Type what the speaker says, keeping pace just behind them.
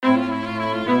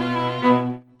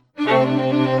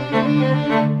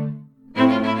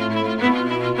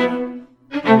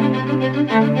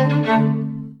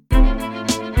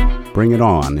Bring It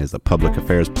On is a public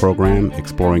affairs program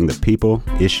exploring the people,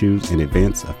 issues, and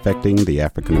events affecting the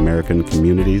African American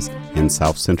communities in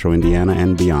South Central Indiana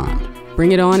and beyond.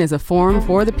 Bring It On is a forum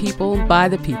for the people, by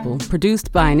the people,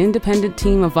 produced by an independent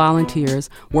team of volunteers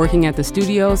working at the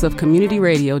studios of Community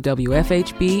Radio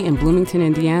WFHB in Bloomington,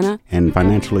 Indiana, and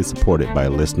financially supported by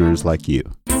listeners like you.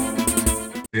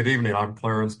 Good evening, I'm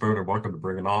Clarence Boone, and welcome to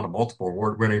Bring It On, a multiple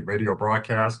award-winning radio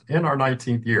broadcast in our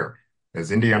 19th year as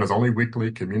Indiana's only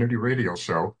weekly community radio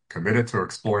show committed to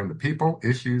exploring the people,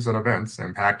 issues, and events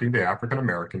impacting the African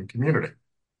American community.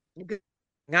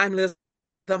 I'm Liz.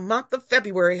 The month of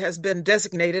February has been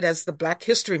designated as the Black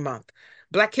History Month.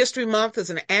 Black History Month is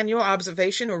an annual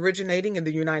observation originating in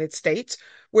the United States,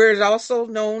 where it is also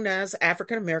known as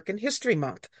African American History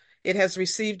Month. It has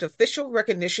received official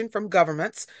recognition from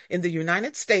governments in the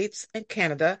United States and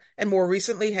Canada, and more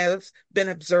recently has been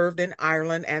observed in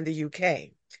Ireland and the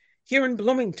UK. Here in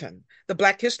Bloomington, the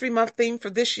Black History Month theme for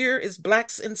this year is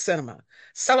Blacks in Cinema,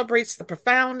 celebrates the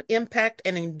profound impact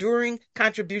and enduring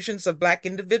contributions of Black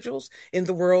individuals in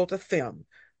the world of film.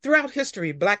 Throughout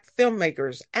history, Black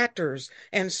filmmakers, actors,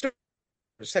 and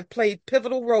storytellers have played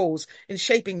pivotal roles in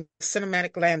shaping the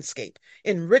cinematic landscape,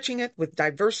 enriching it with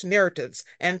diverse narratives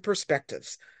and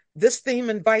perspectives. This theme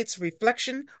invites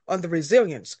reflection on the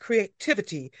resilience,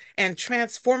 creativity, and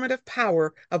transformative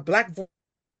power of Black voices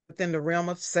within the realm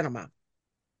of cinema.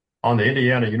 On the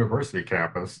Indiana University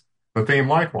campus, the theme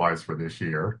likewise for this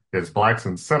year is Blacks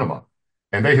in Cinema,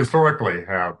 and they historically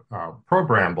have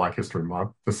programmed Black History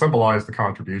Month to symbolize the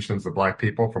contributions of Black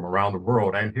people from around the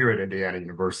world and here at Indiana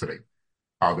University.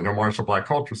 The Neil Marshall Black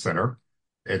Culture Center,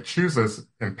 it chooses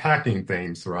impacting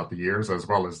themes throughout the years as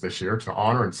well as this year to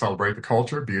honor and celebrate the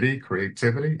culture, beauty,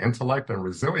 creativity, intellect, and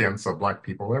resilience of Black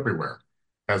people everywhere.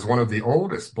 As one of the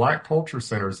oldest Black culture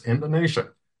centers in the nation,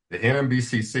 the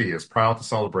NMBCC is proud to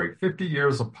celebrate 50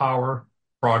 years of power,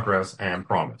 progress, and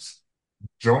promise.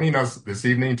 Joining us this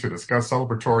evening to discuss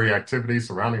celebratory activities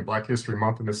surrounding Black History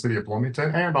Month in the city of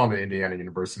Bloomington and on the Indiana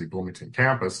University Bloomington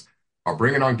campus are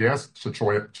bringing on guest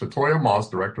Chatoya Moss,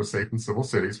 Director of Safe and Civil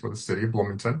Cities for the city of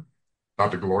Bloomington,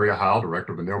 Dr. Gloria Howell,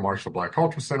 Director of the Neil Marshall Black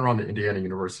Culture Center on the Indiana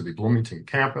University Bloomington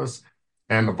campus,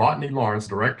 and Novotny Lawrence,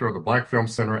 Director of the Black Film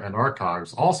Center and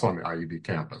Archives, also on the IUB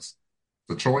campus.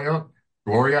 Chatoya,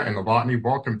 Gloria, and Novotny,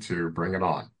 welcome to Bring It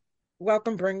On.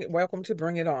 Welcome to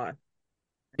Bring It On.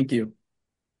 Thank you.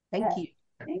 Thank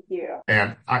you.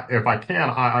 And if I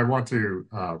can, I want to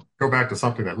go back to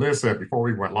something that Liz said before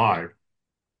we went live,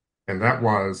 and that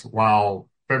was while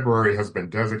February has been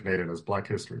designated as Black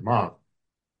History Month,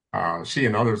 she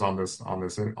and others on this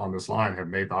line have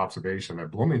made the observation that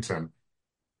Bloomington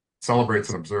celebrates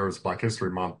and observes Black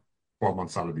History Month 12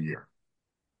 months out of the year.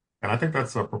 And I think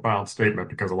that's a profound statement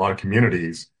because a lot of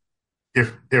communities,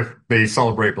 if they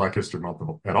celebrate Black History Month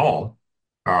at all,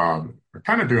 are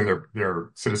kind of doing their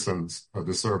citizens a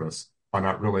disservice by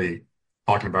not really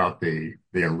talking about the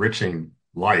enriching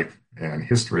life and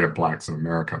history of Blacks in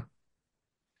America.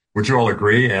 Would you all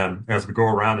agree? And as we go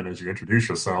around and as you introduce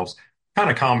yourselves, kind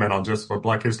of comment on just what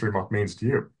Black History Month means to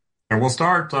you. And we'll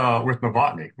start with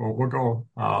Novotny. We'll go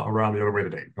around the other way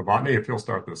today. Novotny, if you'll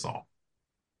start this off.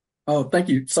 Oh, thank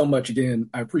you so much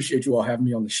again. I appreciate you all having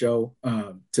me on the show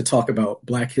to talk about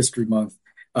Black History Month,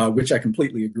 which I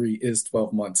completely agree is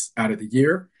 12 months out of the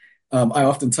year. I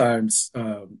oftentimes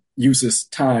use this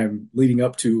time leading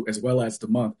up to as well as the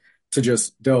month to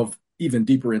just delve even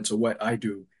deeper into what I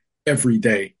do every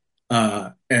day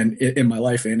and in my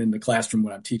life and in the classroom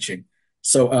when I'm teaching.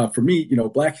 So for me,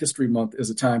 Black History Month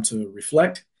is a time to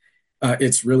reflect.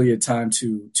 It's really a time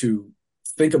to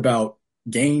think about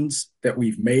gains that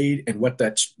we've made and what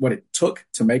it took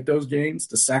to make those gains,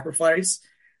 the sacrifice.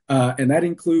 And that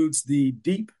includes the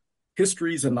deep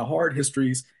histories and the hard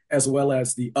histories, as well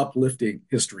as the uplifting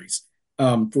histories.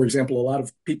 For example, a lot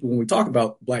of people, when we talk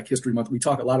about Black History Month, we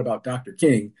talk a lot about Dr.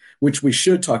 King, which we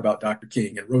should talk about Dr.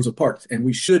 King and Rosa Parks, and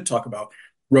we should talk about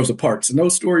Rosa Parks. And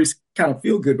those stories kind of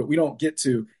feel good, but we don't get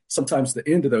to sometimes the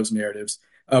end of those narratives.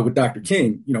 With Dr.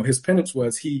 King, his penance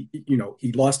was he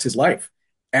lost his life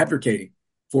advocating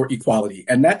for equality.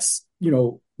 And that's,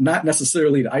 not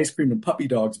necessarily the ice cream and puppy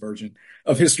dogs version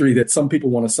of history that some people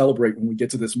want to celebrate when we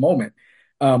get to this moment.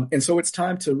 And so it's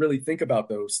time to really think about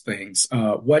those things,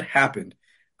 what happened,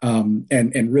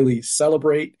 and really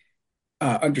celebrate,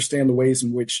 understand the ways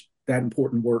in which that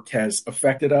important work has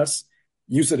affected us,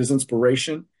 use it as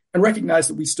inspiration, and recognize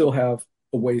that we still have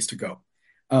a ways to go.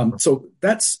 So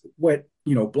that's what,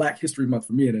 Black History Month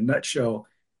for me in a nutshell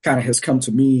kind of has come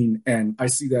to mean. And I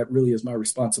see that really as my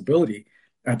responsibility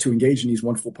to engage in these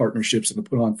wonderful partnerships and to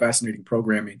put on fascinating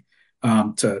programming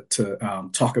to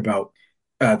talk about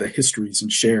the histories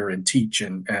and share and teach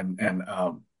and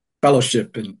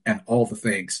fellowship and all the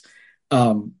things.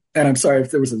 And I'm sorry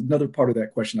if there was another part of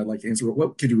that question I'd like to answer.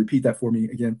 What could you repeat that for me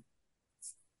again?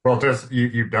 Well, just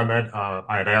you've done that.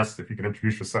 I had asked if you could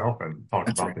introduce yourself and talk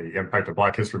That's about right. the impact of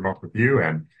Black History Month with you.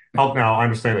 And help now, I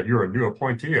understand that you're a new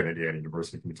appointee at Indiana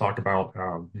University. Can you talk about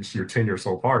your tenure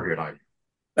so far here at IU?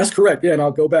 That's correct. Yeah, and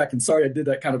I'll go back. And sorry, I did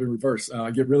that kind of in reverse.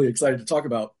 I get really excited to talk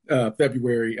about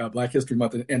February, Black History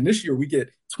Month. And this year we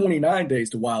get 29 days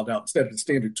to wild out instead of the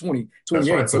standard 20, That's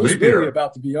 28. right. The So it's leap really year.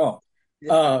 about to be on.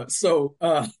 Yeah.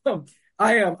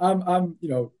 I'm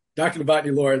Dr.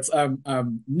 Novotny Lawrence.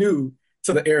 I'm new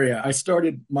to the area. I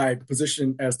started my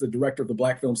position as the director of the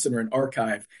Black Film Center and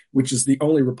Archive, which is the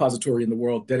only repository in the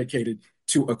world dedicated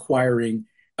to acquiring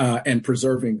and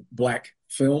preserving Black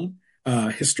film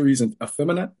histories and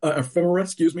ephemera,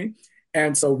 excuse me.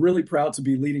 And so really proud to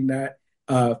be leading that.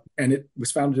 And it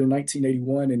was founded in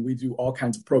 1981, and we do all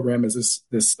kinds of programs as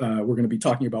this we're going to be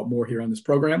talking about more here on this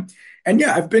program. And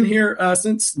yeah, I've been here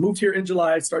since moved here in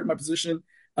July, started my position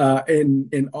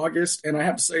in August, and I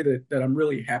have to say that I'm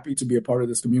really happy to be a part of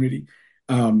this community.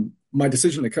 My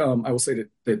decision to come, I will say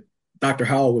that Dr.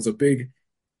 Howell was a big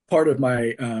part of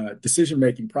my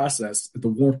decision-making process, the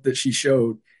warmth that she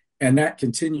showed, and that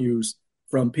continues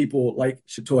from people like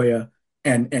Shatoya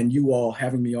and you all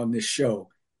having me on this show.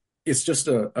 It's just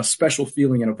a special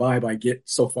feeling and a vibe I get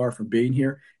so far from being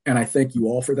here, and I thank you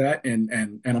all for that,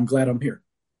 and I'm glad I'm here.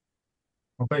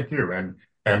 Well, thank you.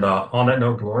 And on that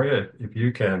note, Gloria, if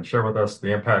you can share with us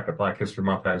the impact that Black History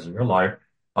Month has in your life,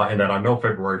 and that I know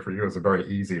February for you is a very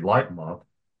easy, light month,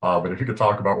 but if you could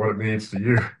talk about what it means to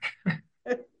you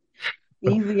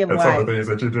Easy and and some of light. the things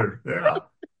that you do. Yeah.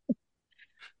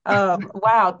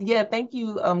 Wow. Yeah, thank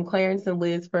you, Clarence and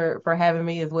Liz for having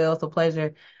me as well. It's a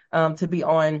pleasure to be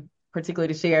on,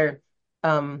 particularly to share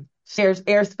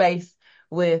airspace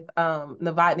with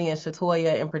Novotny and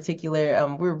Shatoya in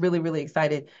particular. We're really, really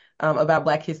excited about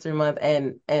Black History Month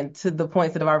and to the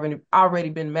points that have already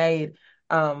been made.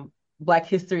 Black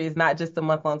History is not just a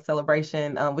month-long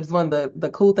celebration, which is one of the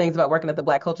cool things about working at the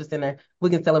Black Culture Center. We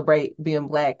can celebrate being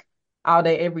Black all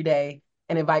day, every day,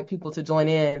 and invite people to join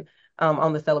in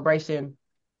on the celebration.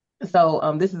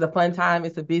 So this is a fun time.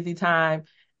 It's a busy time.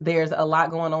 There's a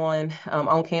lot going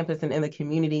on campus and in the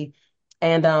community.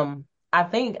 And I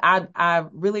think I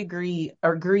really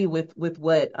agree with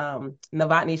what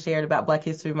Novotny shared about Black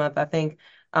History Month. I think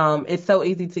it's so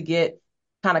easy to get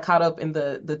kind of caught up in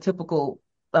the typical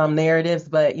narratives,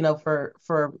 but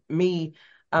for me,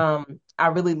 I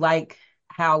really like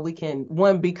how we can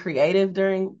be creative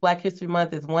during Black History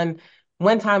Month. Is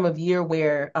one time of year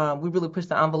where we really push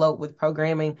the envelope with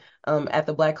programming at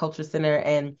the Black Culture Center.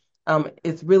 And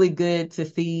it's really good to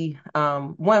see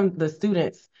the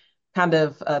students kind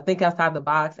of think outside the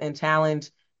box and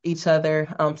challenge each other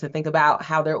to think about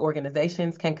how their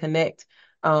organizations can connect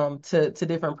to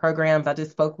different programs. I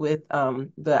just spoke with the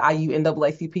IU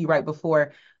NAACP right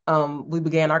before we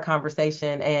began our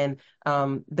conversation, and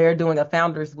they're doing a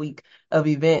Founders Week of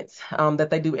events that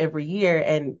they do every year.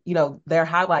 And, their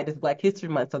highlight is Black History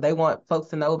Month. So they want folks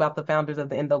to know about the founders of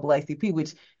the NAACP,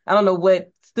 which I don't know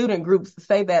what student groups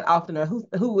say that often, or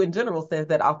who in general says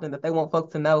that often, that they want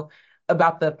folks to know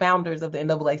about the founders of the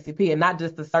NAACP and not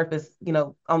just the surface,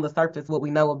 on the surface, what we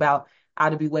know about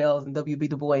Ida B. Wells and W.B.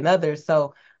 Du Bois and others.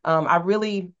 So I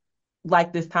really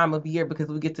like this time of year because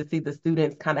we get to see the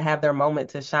students kind of have their moment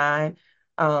to shine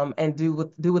and do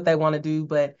what they want to do.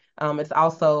 But it's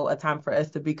also a time for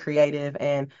us to be creative,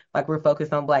 and like we're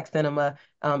focused on Black cinema,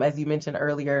 as you mentioned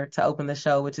earlier, to open the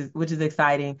show, which is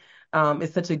exciting.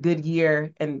 It's such a good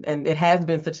year, and it has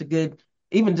been such a good,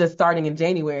 even just starting in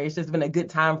January, it's just been a good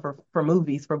time for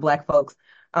movies for Black folks.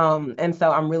 And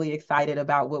so I'm really excited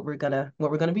about what we're gonna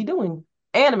be doing.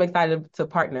 And I'm excited to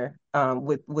partner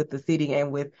with the city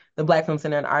and with the Black Film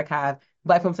Center and Archive.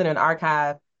 Black Film Center and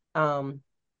Archive,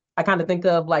 I kind of think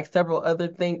of like several other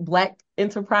Black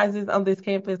enterprises on this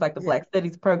campus, like the Black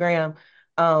Studies program,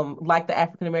 like the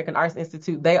African American Arts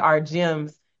Institute. They are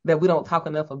gems that we don't talk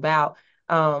enough about.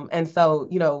 And so,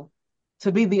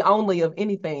 to be the only of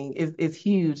anything is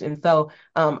huge. And so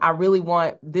I really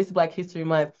want this Black History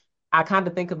Month. I kind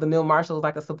of think of the Neil Marshall as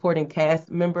like a supporting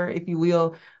cast member, if you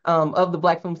will, of the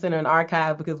Black Film Center and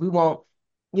Archive, because we want,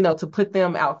 to put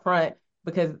them out front,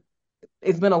 because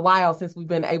it's been a while since we've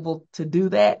been able to do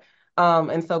that.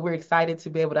 And so we're excited to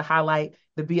be able to highlight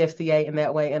the BFCA in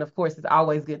that way. And of course, it's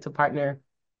always good to partner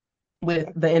with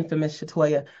the infamous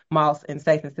Shatoya Moss and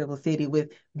Safe and Civil City,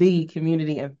 with the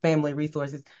Community and Family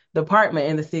Resources Department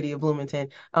in the city of Bloomington,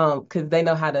 because they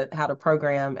know how to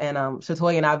program. And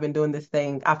Shatoya and I have been doing this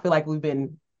thing. I feel like we've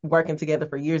been working together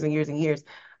for years and years and years.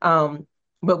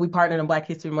 But we partnered on Black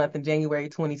History Month in January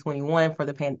 2021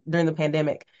 during the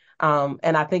pandemic.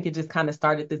 And I think it just kind of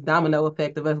started this domino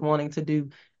effect of us wanting to do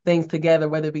things together,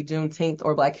 whether it be Juneteenth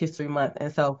or Black History Month.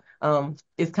 And so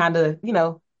it's kind of,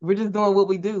 we're just doing what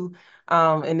we do.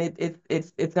 And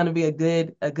it's going to be a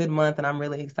good month, and I'm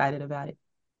really excited about it.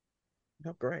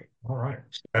 Oh, great. All right.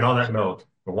 And on that note,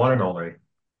 the one and only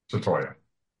Shatoya.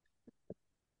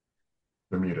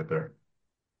 You're muted there.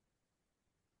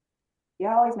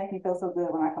 Y'all always make me feel so good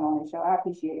when I come on this show. I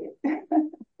appreciate it.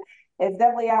 It's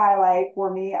definitely a highlight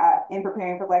for me in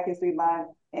preparing for Black History Month.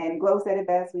 And Glow said it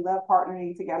best. We love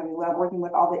partnering together. We love working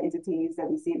with all the entities that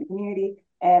we see in the community.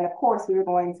 And of course, we were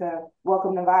going to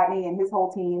welcome Novotny and his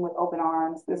whole team with open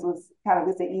arms. This was kind of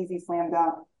just an easy slam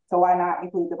dunk. So why not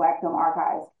include the Black Film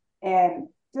Archives? And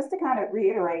just to kind of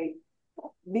reiterate,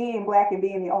 being Black and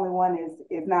being the only one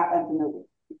is not unfamiliar,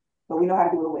 but we know how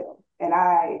to do it well. And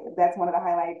that's one of the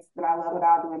highlights that I love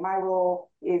about doing my role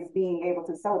is being able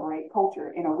to celebrate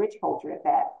culture and a rich culture at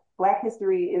that. Black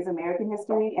history is American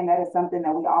history, and that is something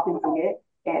that we often forget,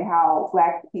 and how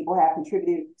Black people have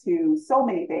contributed to so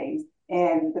many things.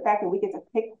 And the fact that we get to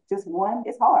pick just one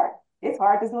is hard. It's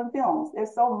hard just doing films.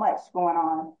 There's so much going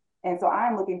on. And so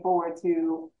I'm looking forward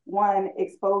to, one,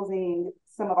 exposing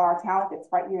some of our talent that's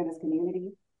right here in this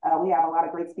community. We have a lot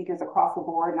of great speakers across the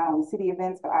board, not only city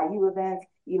events, but IU events,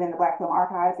 even the Black Film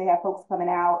Archives. They have folks coming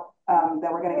out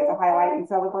that we're going to get to highlight and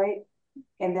celebrate.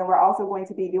 And then we're also going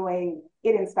to be doing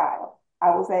it in style.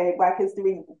 I will say Black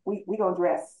history, we going to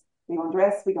dress. We're going to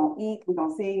dress, we're going to eat, we're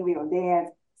going to sing, we're going to dance.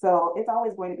 So it's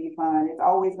always going to be fun. It's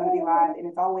always going to be live, and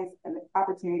it's always an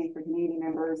opportunity for community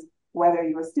members, whether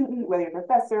you're a student, whether you're a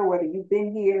professor, whether you've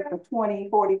been here for 20,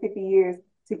 40, 50 years,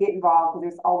 to get involved,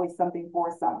 because there's always something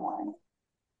for someone.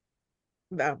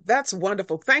 Now, that's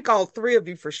wonderful. Thank all three of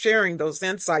you for sharing those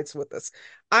insights with us.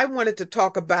 I wanted to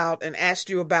talk about and ask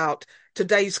you about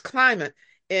today's climate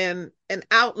and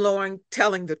outlawing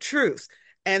telling the truth.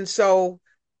 And so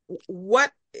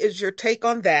what is your take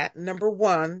on that, number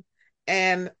one?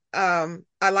 And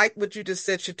I like what you just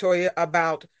said, Shatoya,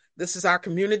 about this is our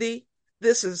community.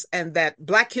 And that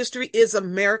Black history is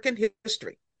American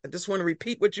history. I just want to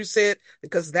repeat what you said,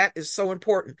 because that is so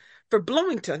important. For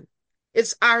Bloomington,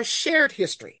 it's our shared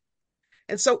history.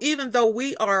 And so even though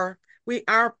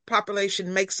our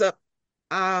population makes up,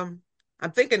 I'm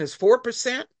thinking it's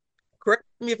 4%. Correct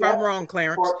me if I'm wrong,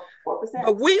 Clarence. 4%.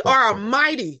 But we are a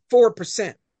mighty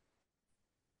 4%.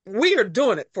 We are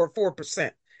doing it for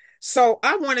 4%. So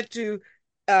I wanted to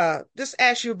just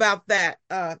ask you about that.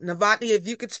 Novotny, if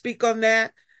you could speak on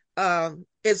that.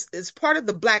 Is part of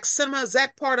the Black cinema, is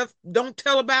that part of, don't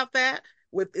tell about that?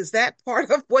 Is that part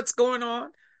of what's going on?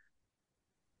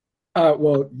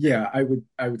 Well, yeah, I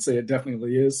would say it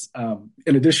definitely is.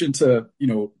 In addition to,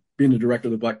 being the director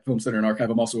of the Black Film Center and Archive,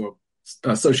 I'm also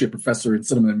an associate professor in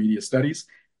cinema and media studies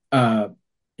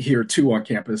here too on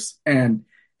campus. And,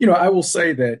 I will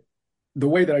say that the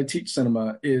way that I teach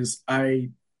cinema is I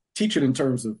teach it in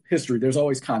terms of history. There's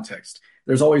always context.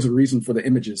 There's always a reason for the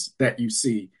images that you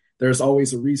see. There's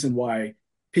always a reason why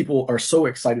people are so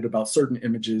excited about certain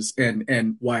images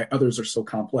and why others are so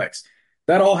complex.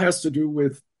 That all has to do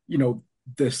with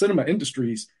the cinema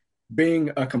industries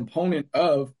being a component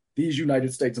of these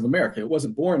United States of America. It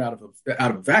wasn't born out of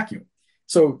a vacuum.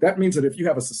 So that means that if you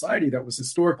have a society that was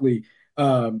historically,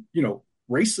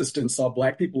 racist and saw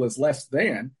Black people as less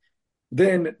than,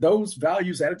 then those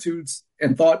values, attitudes,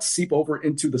 and thoughts seep over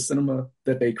into the cinema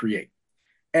that they create.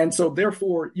 And so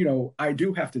therefore, I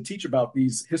do have to teach about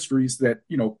these histories that,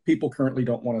 people currently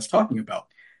don't want us talking about.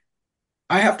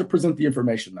 I have to present the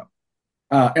information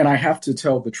though. And I have to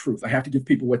tell the truth. I have to give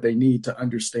people what they need to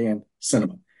understand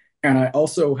cinema. And I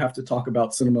also have to talk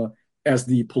about cinema as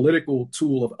the political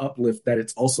tool of uplift that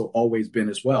it's also always been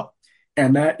as well.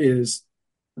 And that is,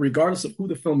 regardless of who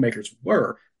the filmmakers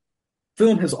were,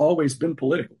 film has always been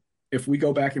political. If we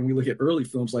go back and we look at early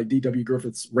films like D.W.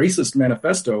 Griffith's racist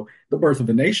manifesto, The Birth of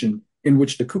a Nation, in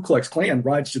which the Ku Klux Klan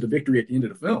rides to the victory at the end of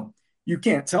the film, you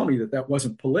can't tell me that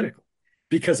wasn't political,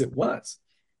 because it was.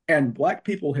 And Black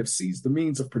people have seized the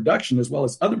means of production, as well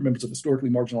as other members of historically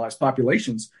marginalized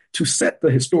populations, to set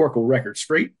the historical record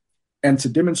straight and to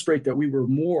demonstrate that we were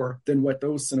more than what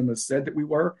those cinemas said that we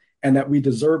were, and that we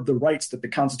deserve the rights that the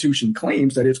Constitution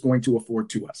claims that it's going to afford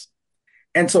to us.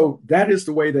 And so that is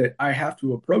the way that I have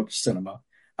to approach cinema.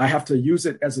 I have to use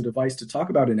it as a device to talk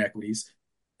about inequities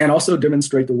and also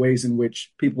demonstrate the ways in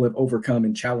which people have overcome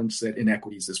and challenged said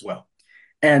inequities as well.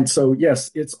 And so,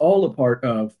 yes, it's all a part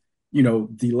of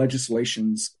the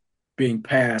legislations being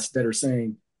passed that are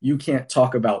saying you can't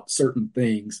talk about certain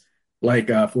things Like,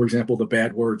 for example, the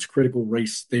bad words critical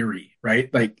race theory, right?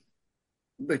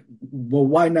 Well,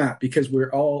 why not? Because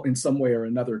we're all in some way or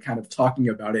another kind of talking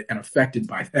about it and affected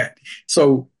by that.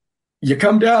 So you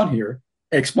come down here,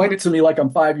 explain it to me like I'm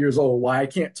 5 years old, why I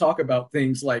can't talk about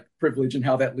things like privilege and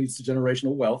how that leads to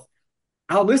generational wealth.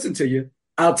 I'll listen to you.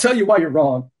 I'll tell you why you're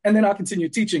wrong. And then I'll continue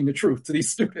teaching the truth to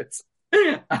these students.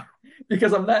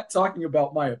 Because I'm not talking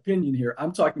about my opinion here.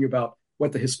 I'm talking about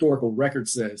what the historical record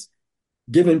says,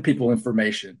 giving people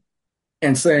information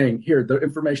and saying, here, the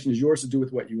information is yours to do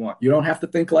with what you want. You don't have to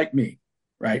think like me,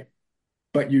 right?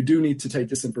 But you do need to take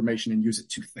this information and use it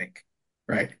to think,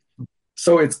 right?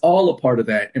 So it's all a part of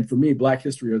that. And for me, Black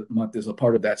History Month is a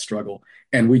part of that struggle.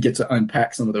 And we get to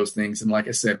unpack some of those things. And like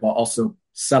I said, while also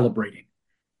celebrating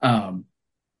um,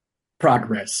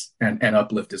 progress and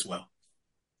uplift as well.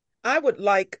 I would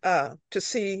like to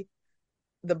see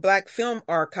the Black Film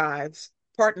Archives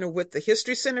partner with the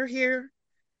History Center here,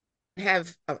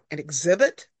 have an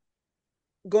exhibit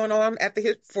going on at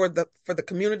the for the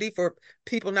community, for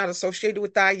people not associated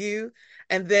with IU,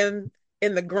 and then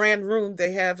in the grand room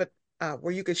they have it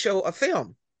where you could show a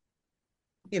film.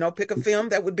 Pick a film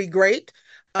that would be great.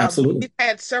 Absolutely. We've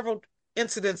had several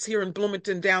incidents here in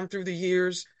Bloomington down through the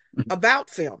years about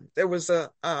film. There was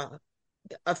a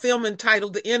film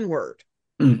entitled The N-Word.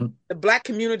 Mm-hmm. The Black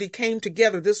community came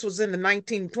together. This was in the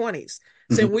 1920s,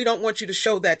 saying, Mm-hmm. we don't want you to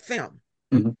show that film.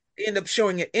 Mm-hmm. They end up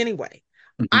showing it anyway.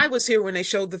 Mm-hmm. I was here when they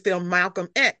showed the film Malcolm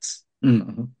X.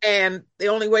 Mm-hmm. And the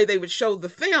only way they would show the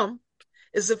film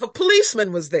is if a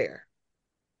policeman was there.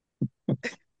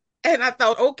 And I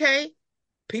thought, okay,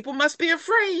 people must be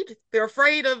afraid. They're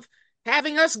afraid of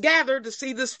having us gather to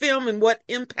see this film and what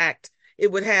impact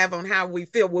it would have on how we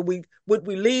feel. Would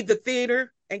we leave the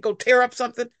theater and go tear up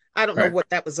something? I don't know what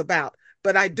that was about,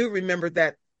 but I do remember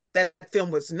that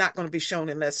film was not going to be shown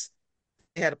unless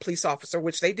they had a police officer,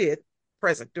 which they did,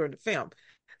 present during the film.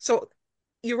 So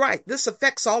you're right. This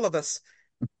affects all of us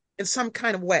in some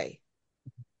kind of way,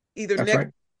 either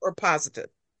negative or positive.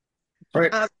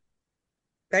 Right.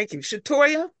 Thank you.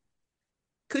 Shatoria,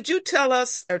 could you tell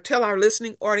us, or tell our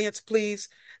listening audience, please,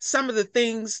 some of the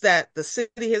things that the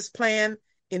city has planned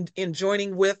in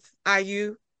joining with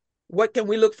IU? What can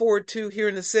we look forward to here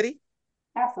in the city?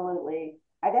 Absolutely.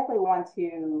 I definitely want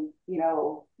to,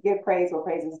 give praise where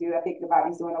praise is due. I think the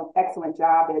body's doing an excellent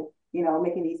job at,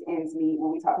 making these ends meet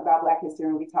when we talk about Black history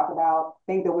and we talk about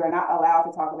things that we're not allowed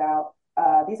to talk about.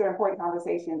 These are important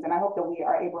conversations, and I hope that we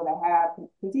are able to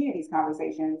continue these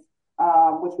conversations,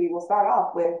 which we will start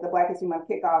off with the Black History Month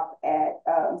kickoff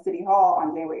at City Hall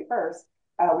on January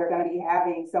 1st. We're going to be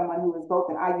having someone who is both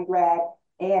an IU grad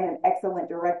and an excellent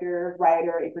director,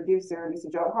 writer, and producer,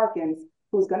 Mr. Joe Harkins,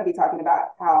 who's going to be talking about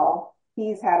how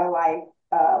he's had a life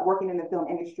working in the film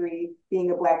industry,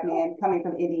 being a Black man, coming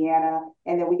from Indiana,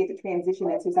 and then we get to transition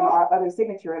into some of our other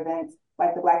signature events,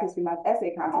 like the Black History Month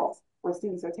essay contest, where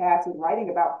students are tasked with writing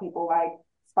about people like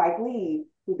Spike Lee,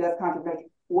 who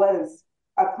was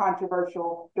a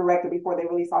controversial director before they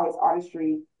really saw his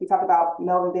artistry. We talk about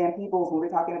Melvin Van Peebles when we're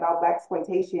talking about Black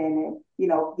exploitation and,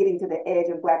 getting to the edge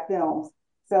of Black films.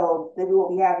 So then we will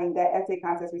be having that essay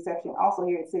contest reception also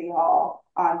here at City Hall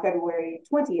on February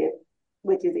 20th,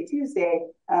 which is a Tuesday.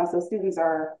 So students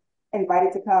are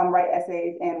invited to come write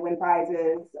essays and win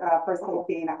prizes, first place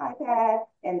being an iPad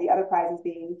and the other prizes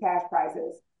being cash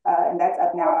prizes. And that's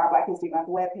up now on our Black History Month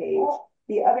webpage.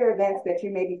 The other events that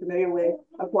you may be familiar with,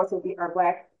 of course, will be our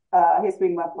Black History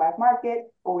Month Black Market,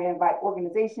 where we invite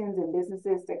organizations and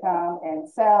businesses to come and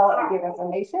sell and give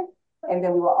information. And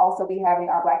then we will also be having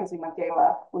our Black History Month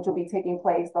Gala, which will be taking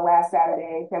place the last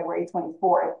Saturday, February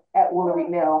 24th at Woolery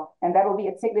Mill. And that will be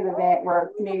a ticketed event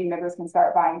where community members can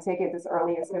start buying tickets as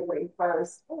early as February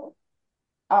 1st.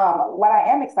 What I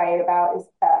am excited about is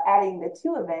adding the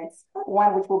two events,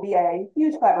 one which will be a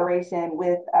huge collaboration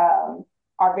with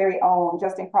our very own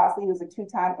Justin Crossley, who's a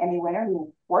two-time Emmy winner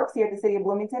who works here at the city of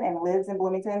Bloomington and lives in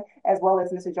Bloomington, as well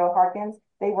as Mr. Joe Harkins.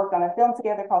 They worked on a film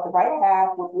together called The Right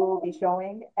Path, which we will be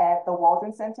showing at the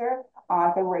Waldron Center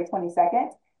on February 22nd.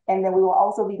 And then we will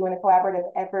also be doing a collaborative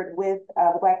effort with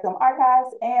the Black Film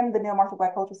Archives and the Neil Marshall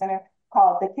Black Culture Center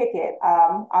called The Kick It.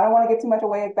 I don't want to get too much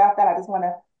away about that. I just want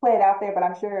to play it out there, but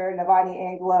I'm sure Navani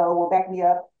and Glow will back me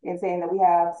up in saying that we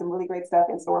have some really great stuff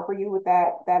in store for you with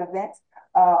that event.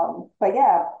 But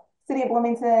yeah, City of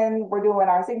Bloomington, we're doing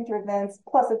our signature events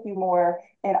plus a few more,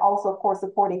 and also, of course,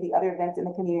 supporting the other events in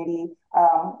the community.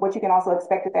 What you can also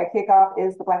expect at that kickoff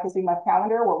is the Black History Month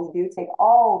calendar, where we do take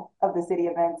all of the city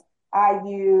events,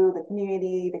 IU, the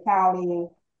community, the county,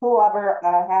 whoever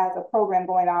has a program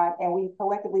going on, and we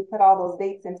collectively put all those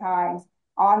dates and times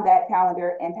on that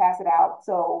calendar and pass it out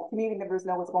so community members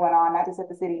know what's going on, not just at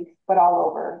the city, but all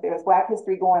over. There's Black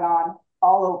history going on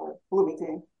all over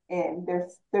Bloomington, and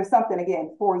there's something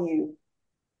again for you.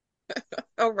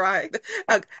 All right.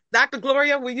 Dr.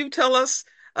 Gloria, will you tell us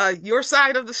your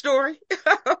side of the story?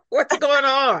 What's going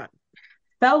on?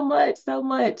 So much, so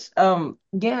much.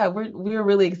 Yeah, we're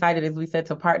really excited, as we said,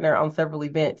 to partner on several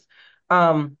events.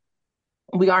 Um,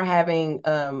 we are having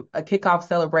a kickoff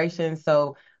celebration.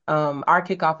 So our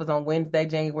kickoff is on Wednesday,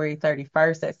 January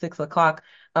 31st at 6 o'clock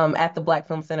at the Black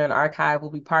Film Center and Archive.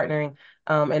 We'll be partnering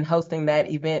and hosting that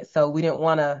event. So we didn't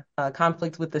want to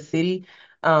conflict with the city.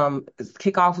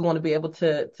 Kickoff, we want to be able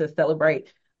to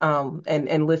celebrate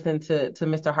and listen to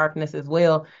Mr. Harkness as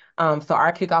well. So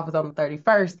our kickoff is on the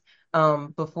 31st.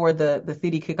 Before the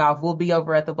city kickoff, we'll be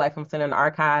over at the Black Film Center and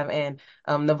Archive, and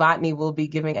Novotny will be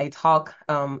giving a talk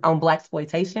on Black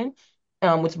exploitation,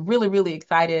 which really, really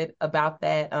excited about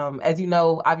that. As you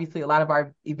know, obviously, a lot of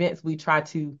our events, we try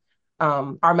to,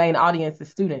 our main audience is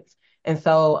students. And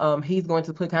so he's going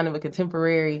to put kind of a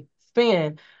contemporary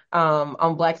spin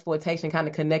on Black exploitation, kind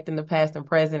of connecting the past and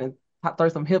present and throw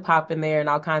some hip hop in there and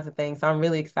all kinds of things. So I'm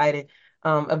really excited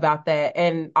about that.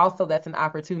 And also that's an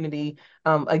opportunity,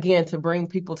 again, to bring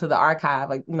people to the archive.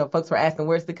 Like, folks were asking,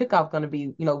 where's the kickoff going to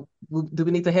be? Do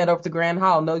we need to head over to Grand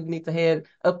Hall? No, you need to head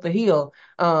up the hill,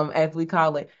 as we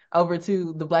call it, over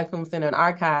to the Black Film Center and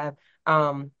Archive.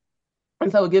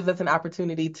 And so it gives us an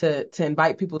opportunity to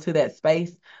invite people to that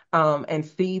space and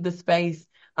see the space,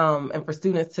 and for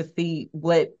students to see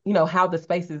what, how the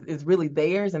space is really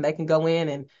theirs, and they can go in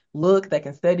and look, they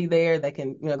can study there, they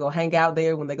can, go hang out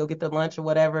there when they go get their lunch or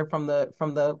whatever from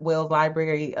the Wells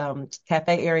Library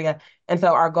cafe area. And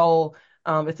so our goal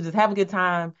is to just have a good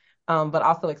time, but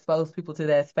also expose people to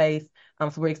that space.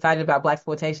 So we're excited about Black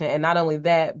exploitation. And not only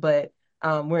that, but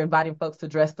we're inviting folks to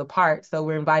dress the part. So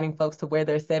we're inviting folks to wear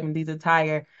their 70s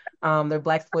attire, their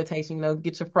Black exploitation,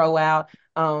 get your fro out.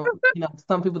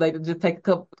 Some people, they just take a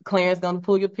couple, Clarence going to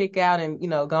pull your pick out and,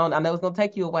 go on. I know it's going to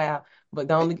take you a while, but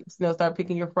go on, start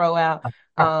picking your fro out.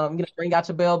 Bring out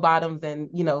your bell bottoms and,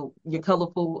 your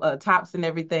colorful tops and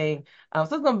everything. So it's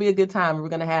going to be a good time. We're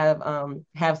going to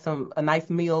have a nice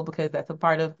meal, because that's a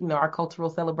part of, our cultural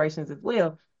celebrations as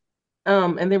well.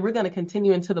 And then we're going to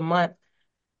continue into the month.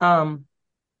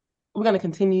 We're going to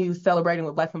continue celebrating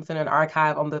with Black Film Center and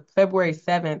Archive on the February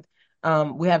 7th.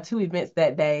 We have two events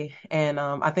that day, and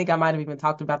I think I might have even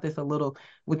talked about this a little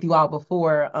with you all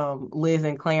before, Liz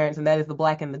and Clarence, and that is the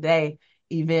Black in the Day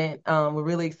event. We're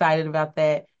really excited about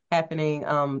that happening,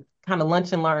 kind of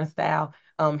lunch and learn style,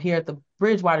 here at the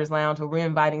Bridgewaters Lounge, where we're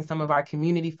inviting some of our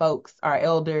community folks, our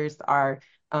elders, our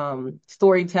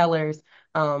storytellers,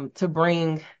 to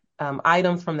bring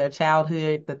items from their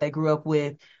childhood that they grew up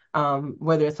with,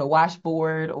 whether it's a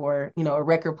washboard or, a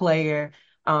record player,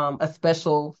 a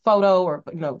special photo, or,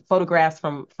 photographs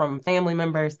from family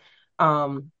members.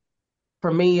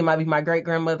 For me, it might be my great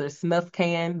grandmother's snuff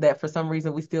can that for some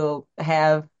reason we still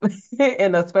have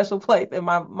in a special place in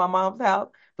my mom's house,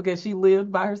 because she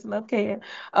lived by her snuff can.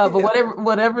 But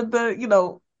whatever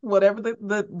the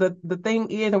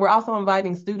thing is, and we're also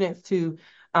inviting students to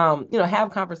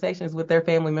have conversations with their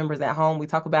family members at home. We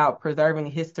talk about preserving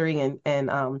history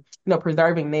and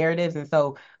preserving narratives. And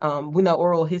so we know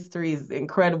oral history is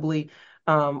incredibly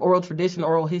oral tradition,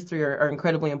 oral history are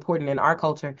incredibly important in our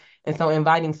culture. And so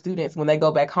inviting students when they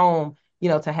go back home,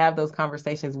 to have those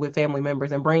conversations with family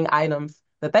members and bring items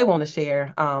that they want to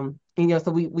share.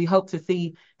 So we hope to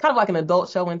see kind of like an adult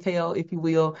show and tell, if you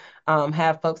will,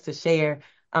 have folks to share.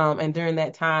 And during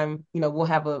that time, we'll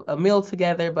have a meal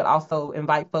together, but also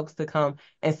invite folks to come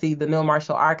and see the Neil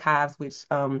Marshall Archives, which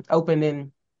opened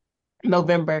in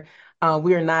November.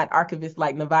 We are not archivists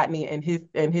like Novotny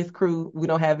and his crew. We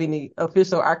don't have any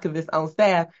official archivists on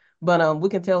staff, but we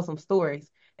can tell some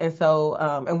stories. And so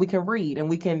and we can read and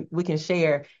we can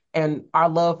share. And our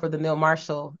love for the Neil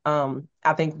Marshall,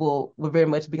 I think will very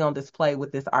much be on display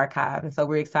with this archive. And so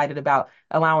we're excited about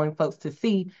allowing folks to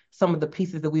see some of the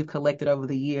pieces that we've collected over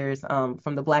the years,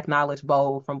 from the Black Knowledge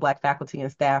Bowl, from Black faculty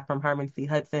and staff, from Herman C.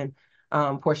 Hudson,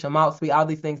 Portia Maltsby, all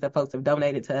these things that folks have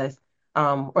donated to us,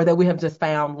 or that we have just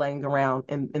found laying around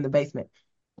in the basement.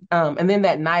 And then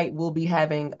that night we'll be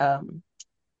having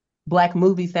Black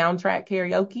movie soundtrack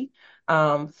karaoke.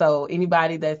 So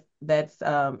anybody that's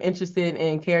interested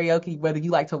in karaoke, whether you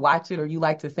like to watch it or you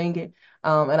like to sing it,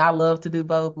 and I love to do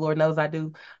both. Lord knows I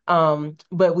do.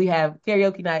 But we have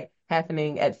karaoke night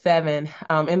happening at 7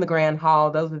 in the Grand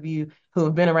Hall. Those of you who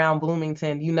have been around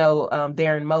Bloomington,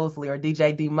 Darren Mosley, or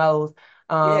DJ D Mose,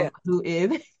 who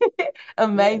is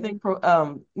amazing,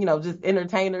 just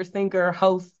entertainer, singer,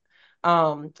 host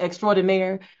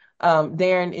extraordinaire.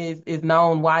 Darren is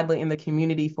known widely in the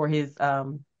community for his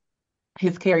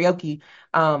karaoke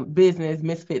business,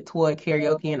 Misfit Toy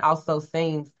Karaoke, and also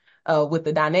sings with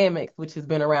the Dynamics, which has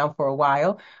been around for a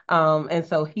while. And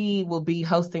so he will be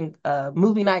hosting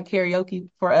movie night karaoke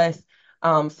for us.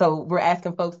 So we're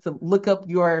asking folks to look up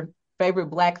your favorite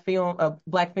black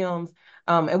films.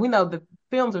 And we know the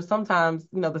films are sometimes,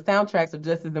 the soundtracks are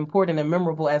just as important and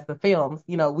memorable as the films.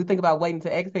 We think about Waiting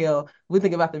to Exhale, we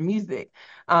think about the music.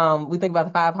 We think about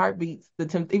the Five Heartbeats,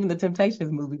 even the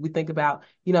Temptations movie. We think about,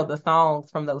 the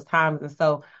songs from those times. And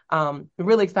so we're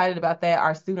really excited about that.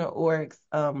 Our student orgs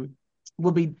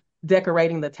will be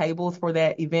decorating the tables for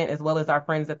that event, as well as our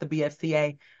friends at the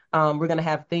BFCA. We're going to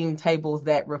have themed tables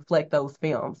that reflect those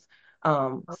films.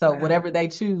 So whatever they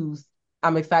choose,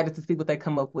 I'm excited to see what they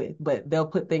come up with, but they'll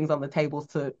put things on the tables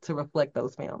to reflect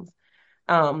those films.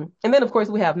 And then, of course,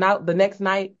 we have now the next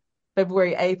night,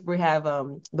 February 8th, we have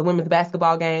the women's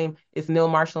basketball game. It's Neil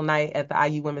Marshall night at the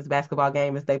IU women's basketball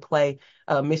game as they play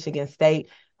Michigan State.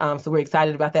 So we're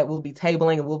excited about that. We'll be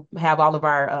tabling and we'll have all of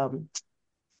our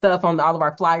stuff on all of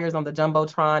our flyers on the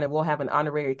Jumbotron, and we'll have an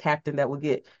honorary captain that will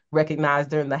get recognized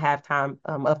during the halftime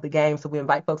of the game. So we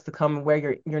invite folks to come and wear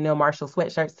your Neil Marshall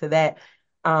sweatshirts to that.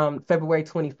 February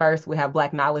 21st, we have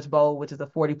Black Knowledge Bowl, which is a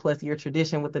 40+ year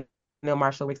tradition with the Neil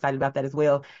Marshall. We're excited about that as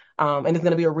well. And it's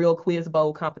going to be a real quiz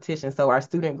bowl competition. So our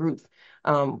student groups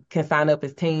can sign up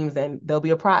as teams, and there'll be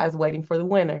a prize waiting for the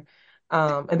winner.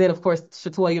 And then, of course,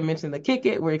 Shatoya mentioned the Kick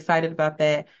It. We're excited about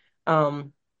that.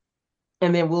 And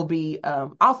then we'll be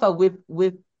also with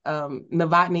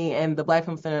Novotny and the Black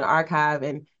Film Center and Archive.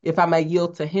 And if I may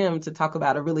yield to him to talk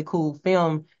about a really cool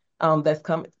film that's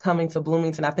coming to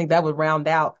Bloomington, I think that would round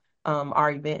out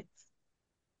our events.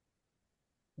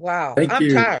 Wow. Thank I'm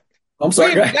you. tired. I'm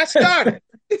sorry. We got started.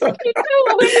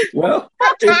 Well,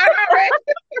 I'm tired already.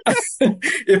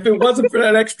 if it wasn't for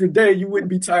that extra day, you wouldn't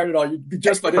be tired at all. You'd be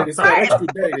just fine. It's that extra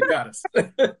day that got us.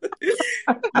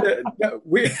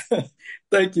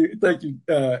 Thank you,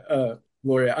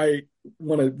 Gloria. I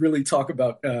want to really talk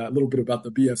about a little bit about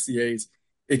the BFCA's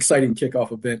exciting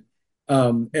kickoff event.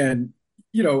 And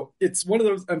it's one of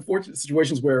those unfortunate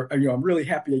situations where I'm really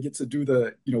happy I get to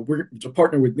do we're to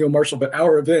partner with Neil Marshall, but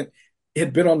our event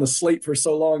had been on the slate for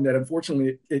so long that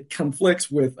unfortunately it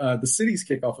conflicts with the city's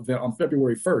kickoff event on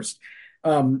February 1st.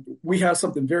 We have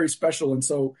something very special. And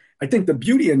so I think the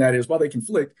beauty in that is while they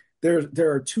conflict,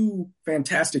 there are two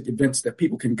fantastic events that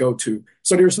people can go to.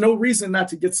 So there's no reason not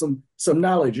to get some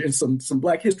knowledge and some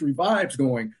Black history vibes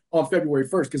going on February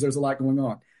 1st, because there's a lot going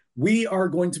on. We're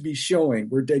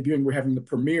having the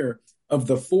premiere of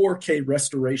the 4K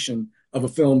restoration of a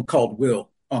film called Will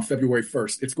on February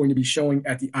 1st. It's going to be showing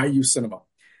at the IU Cinema.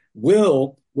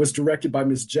 Will was directed by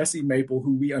Miss Jessie Maple,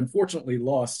 who we unfortunately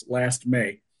lost last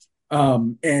May.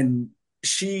 And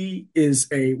we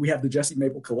have the Jessie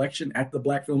Maple collection at the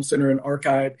Black Film Center and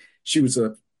Archive. She was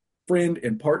a friend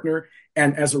and partner.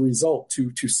 And as a result,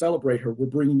 to celebrate her, we're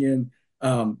bringing in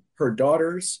her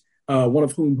daughters, one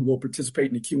of whom will participate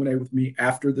in the Q&A with me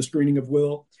after the screening of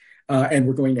Will. And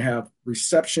we're going to have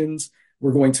receptions.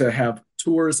 We're going to have a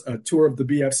tour of the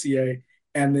BFCA.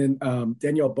 And then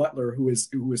Danielle Butler, who is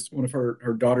one of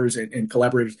her daughters and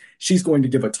collaborators, she's going to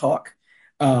give a talk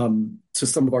to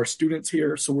some of our students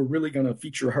here. So we're really going to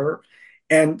feature her.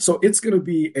 And so it's going to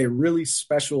be a really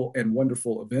special and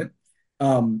wonderful event.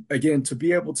 Again, to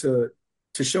be able to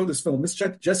show this film, Miss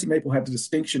Jessie Maple had the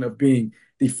distinction of being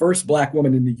the first Black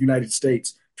woman in the United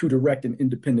States to direct an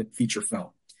independent feature film.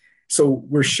 So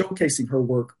we're showcasing her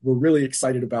work. We're really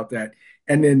excited about that.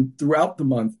 And then throughout the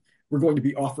month, we're going to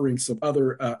be offering some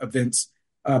other events.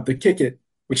 The Kick It,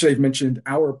 which they've mentioned,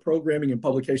 our programming and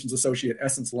publications associate,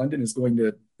 Essence London, is going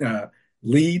to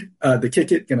lead the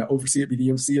Kick It, going to oversee it, be the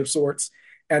MC of sorts.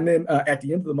 And then at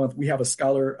the end of the month, we have a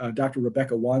scholar, Dr.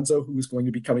 Rebecca Wanzo, who is going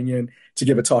to be coming in to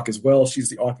give a talk as well. She's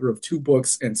the author of 2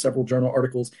 books and several journal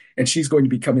articles, and she's going to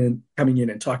be coming in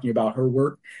and talking about her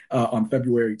work on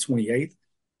February 28th.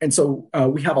 And so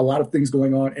we have a lot of things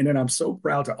going on. And then I'm so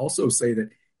proud to also say that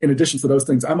in addition to those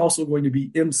things, I'm also going to be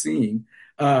emceeing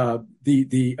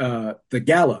the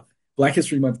gala, Black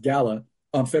History Month Gala,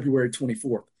 on February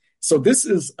 24th. So this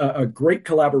is a great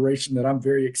collaboration that I'm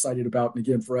very excited about. And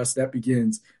again, for us, that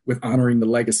begins with honoring the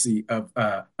legacy of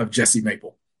Jessie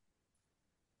Maple.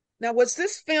 Now, was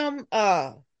this film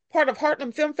part of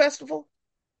Heartland Film Festival?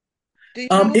 Do you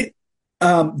know?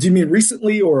 Do you mean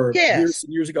recently or Yes. years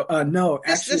and years ago? No,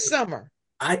 actually, this summer.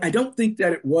 I don't think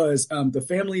that it was. The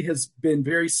family has been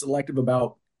very selective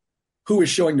about who is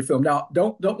showing the film. Now,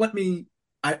 don't let me.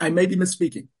 I may be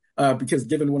misspeaking because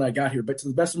given when I got here, but to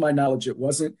the best of my knowledge, it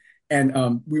wasn't.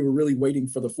 And we were really waiting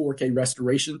for the 4K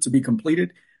restoration to be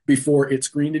completed. before it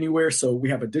screened anywhere. So we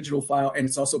have a digital file, and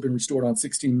it's also been restored on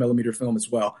 16 millimeter film as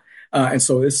well. And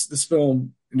so this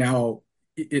film now,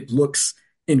 it looks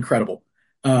incredible.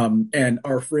 And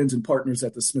our friends and partners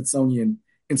at the Smithsonian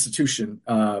Institution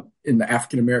in the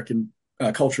African American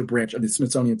culture branch of the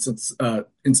Smithsonian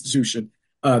Institution,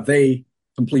 they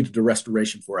completed a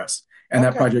restoration for us. And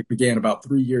that project began about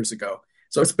 3 years ago.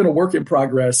 So it's been a work in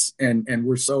progress, and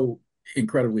we're so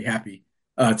incredibly happy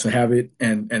to have it,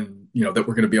 and that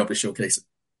we're going to be able to showcase it.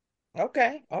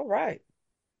 Okay, all right.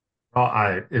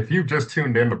 Well, if you've just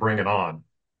tuned in to Bring It On,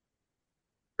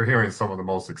 you're hearing some of the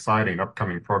most exciting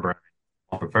upcoming programming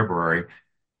of February.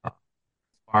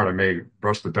 I may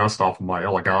brush the dust off of my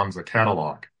Eleganza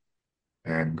catalog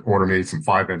and order me some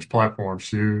 5-inch platform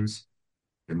shoes,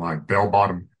 get my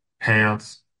bell-bottom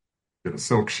pants, get a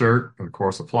silk shirt, and of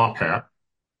course a flop hat.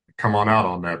 Come on out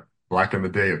on that Black in the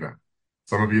Day event.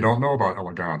 Some of you don't know about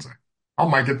Eleganza. I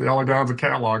might get the Eleganza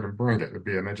catalog and bring it. It'd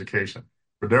be an education.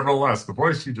 But nevertheless, the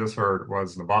voice you just heard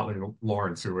was Navatli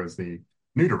Lawrence, who is the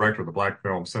new director of the Black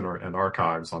Film Center and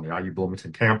Archives on the IU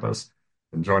Bloomington campus.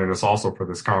 And joining us also for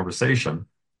this conversation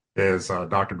is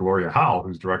Dr. Gloria Howell,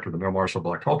 who's director of the Neil Marshall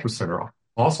Black Culture Center,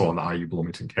 also on the IU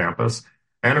Bloomington campus.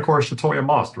 And of course, Shatoya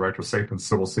Moss, director of Safe and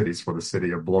Civil Cities for the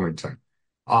city of Bloomington.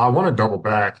 I want to double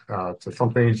back to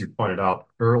some things you pointed out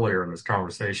earlier in this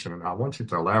conversation, and I want you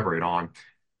to elaborate on.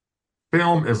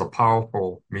 Film is a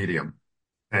powerful medium,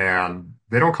 and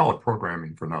they don't call it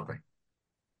programming for nothing.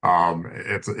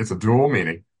 It's a dual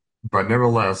meaning, but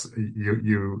nevertheless,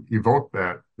 you evoke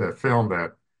that film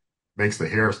that makes the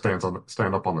hair stand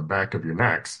up on the back of your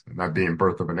necks, and that being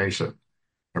Birth of a Nation.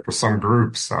 And for some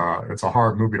groups, it's a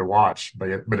hard movie to watch, but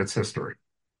it's history,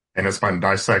 and it's been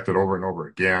dissected over and over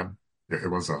again. It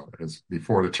was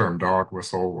before the term dog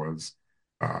whistle was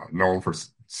known for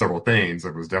several things.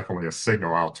 It was definitely a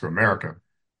signal out to America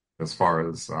as far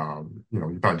as,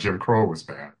 you thought Jim Crow was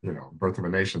bad. Birth of a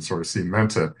Nation sort of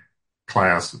cemented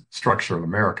class structure in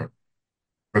America.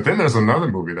 But then there's another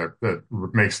movie that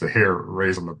makes the hair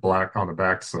raise on the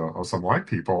backs of some white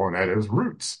people, and that is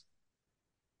Roots.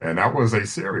 And that was a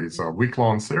series, a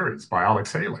week-long series by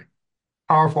Alex Haley.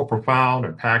 Powerful, profound,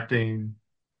 impacting,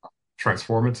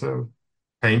 transformative,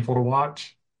 painful to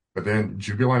watch, but then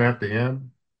jubilant at the end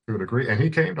to a degree. And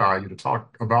he came to IU to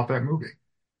talk about that movie.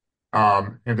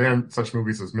 And then such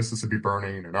movies as Mississippi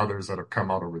Burning and others that have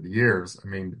come out over the years. I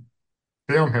mean,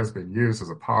 film has been used as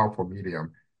a powerful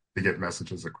medium to get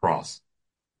messages across.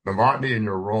 Novotny, in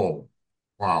your role,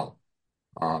 wow,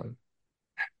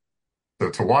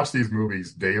 to watch these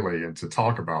movies daily and to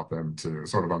talk about them, to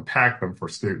sort of unpack them for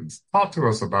students. Talk to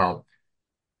us about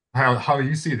how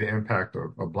you see the impact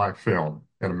of Black film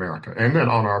in America and then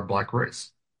on our Black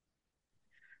race.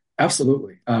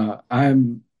 Absolutely.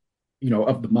 I'm,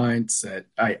 of the mindset,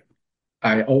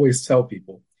 I always tell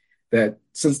people that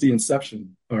since the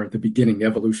inception or the beginning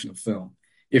evolution of film,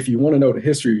 if you want to know the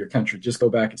history of your country, just go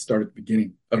back and start at the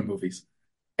beginning of the movies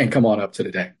and come on up to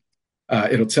today.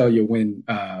 It'll tell you when,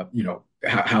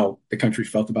 how the country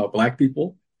felt about Black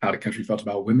people, how the country felt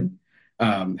about women,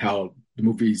 how the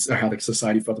movies, how the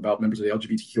society felt about members of the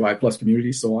LGBTQI plus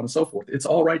community, so on and so forth. It's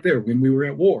all right there. When we were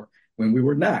at war, when we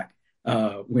were not,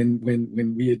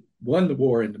 when we had won the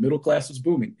war and the middle class was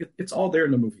booming. It's all there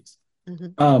in the movies.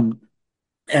 Mm-hmm.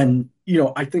 And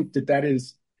I think that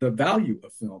is the value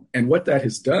of film. And what that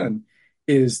has done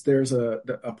is there's a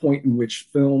point in which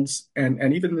films,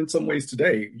 and even in some ways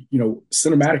today,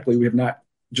 cinematically, we have not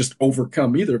just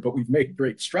overcome either, but we've made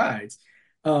great strides.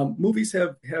 Movies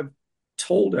have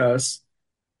told us,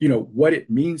 what it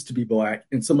means to be Black.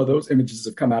 And some of those images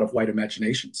have come out of white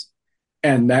imaginations.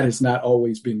 And that has not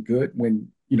always been good when,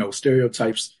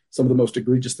 stereotypes, some of the most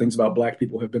egregious things about Black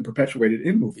people have been perpetuated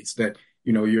in movies that,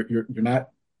 you're not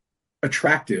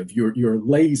attractive, you're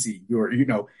lazy,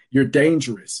 you're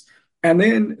dangerous. And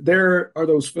then there are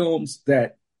those films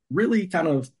that really kind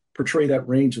of portray that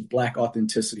range of Black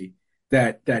authenticity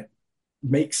that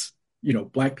makes,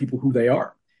 Black people who they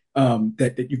are.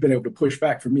 That you've been able to push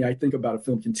back. For me, I think about a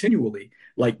film continually,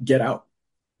 like Get Out,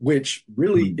 which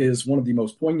really is one of the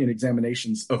most poignant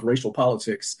examinations of racial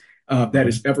politics that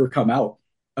has ever come out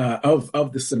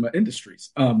of the cinema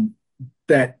industries.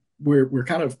 That we're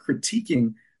kind of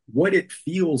critiquing what it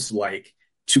feels like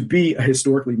to be a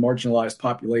historically marginalized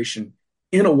population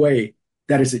in a way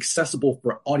that is accessible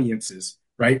for audiences,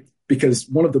 right? Because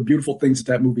one of the beautiful things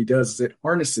that movie does is it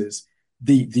harnesses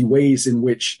the ways in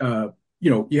which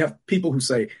you have people who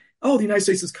say, "Oh, the United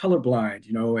States is colorblind,"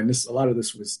 and a lot of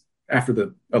this was after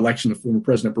the election of former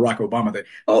President Barack Obama. That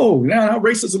now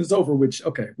racism is over, which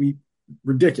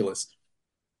ridiculous.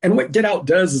 And what Get Out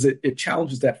does is it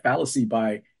challenges that fallacy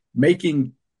by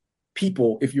making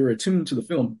people, if you're attuned to the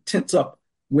film, tense up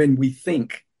when we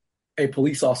think a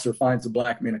police officer finds a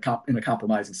black man in a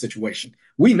compromising situation.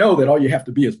 We know that all you have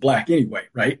to be is black anyway,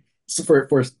 right? So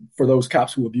for those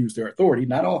cops who abuse their authority,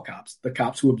 not all cops, the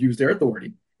cops who abuse their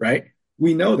authority, right?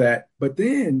 We know that, but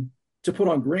then to put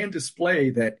on grand display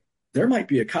that there might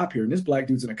be a cop here and this black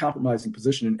dude's in a compromising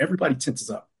position and everybody tenses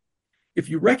up. If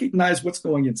you recognize what's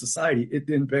going in society, it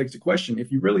then begs the question,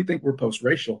 if you really think we're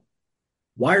post-racial,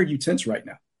 why are you tense right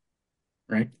now?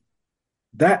 Right?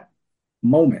 That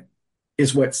moment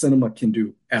is what cinema can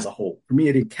do as a whole. For me,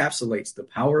 it encapsulates the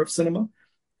power of cinema,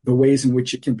 the ways in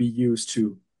which it can be used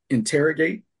to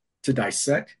interrogate, to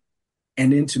dissect,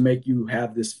 and then to make you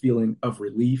have this feeling of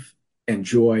relief and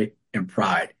joy and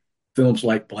pride. Films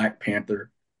like Black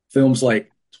Panther, films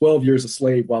like 12 Years a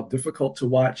Slave, while difficult to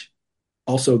watch,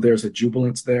 also there's a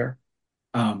jubilance there.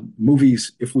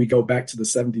 Movies, if we go back to the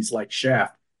 70s, like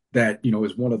Shaft, that,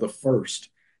 is one of the first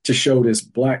to show this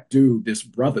black dude, this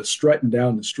brother strutting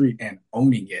down the street and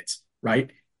owning it,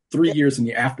 right? 3 years in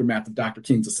the aftermath of Dr.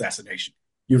 King's assassination.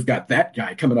 You've got that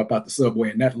guy coming up out the subway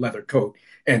in that leather coat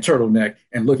and turtleneck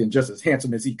and looking just as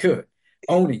handsome as he could,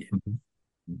 owning it. Mm-hmm.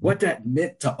 What that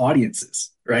meant to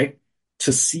audiences, right?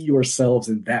 To see yourselves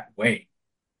in that way.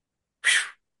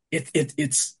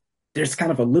 It's there's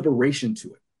kind of a liberation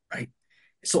to it, right?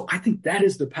 So I think that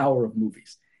is the power of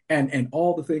movies. And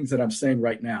all the things that I'm saying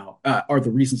right now are the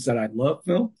reasons that I love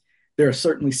film. There are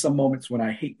certainly some moments when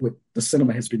I hate what the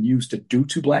cinema has been used to do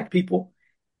to Black people.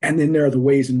 And then there are the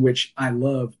ways in which I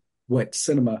love what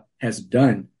cinema has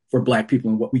done for Black people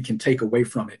and what we can take away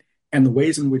from it, and the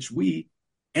ways in which we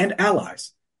and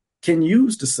allies can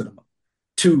use the cinema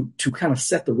to kind of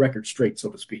set the record straight, so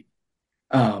to speak,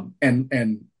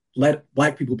 and let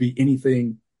Black people be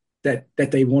anything that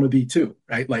they want to be too,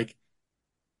 right? Like,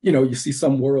 you see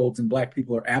some worlds and Black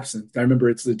people are absent. I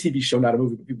remember it's a TV show, not a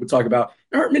movie, but people talk about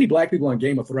there aren't many Black people on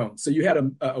Game of Thrones. So you had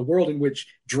a world in which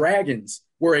dragons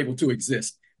were able to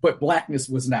exist, but Blackness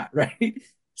was not, right?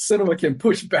 Cinema can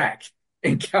push back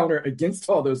and counter against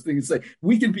all those things. Say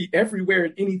we can be everywhere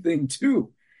and anything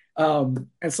too. And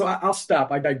so I'll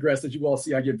stop. I digress. As you all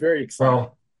see, I get very excited.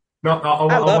 Well, no,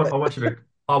 I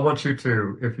want you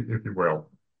to, if you will,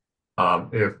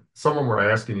 if someone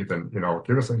were asking you, then,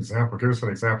 give us an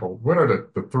example. What are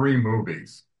the three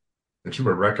movies that you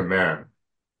would recommend,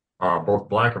 both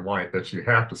black and white, that you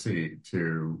have to see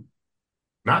to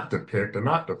not depict and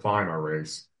not define our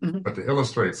race, mm-hmm. but to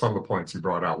illustrate some of the points you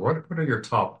brought out? What are your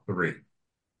top three?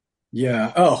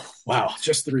 Yeah. Oh, wow.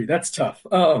 Just three. That's tough.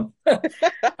 I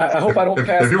hope I don't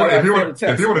pass. If you want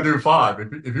to do five,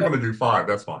 if you want to do five,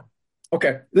 that's fine.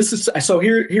 Okay.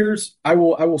 Here's I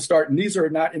will start, and these are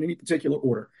not in any particular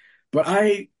order, but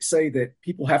I say that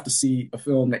people have to see a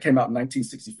film that came out in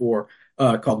 1964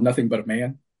 called Nothing But a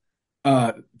Man.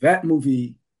 That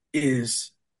movie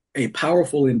is a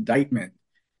powerful indictment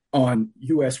on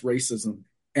U.S. racism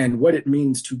and what it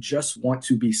means to just want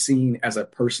to be seen as a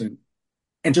person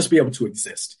and just be able to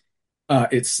exist.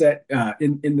 It's set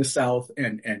in the South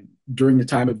and during the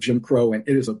time of Jim Crow, and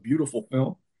it is a beautiful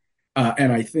film.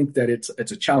 And I think that it's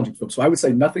a challenging film. So I would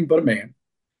say Nothing But a Man.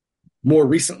 More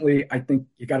recently, I think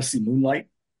you got to see Moonlight.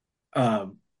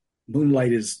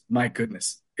 Moonlight is, my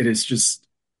goodness, it is just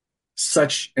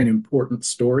such an important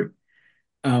story.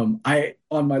 On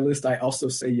my list, I also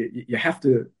say you have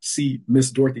to see Miss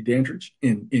Dorothy Dandridge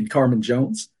in Carmen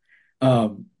Jones.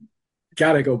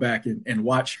 Got to go back and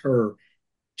watch her.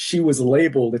 She was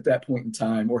labeled at that point in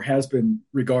time, or has been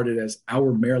regarded as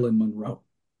our Marilyn Monroe.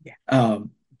 Yeah.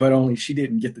 But only she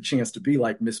didn't get the chance to be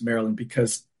like Miss Marilyn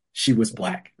because she was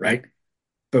Black, right?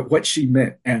 But what she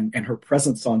meant and her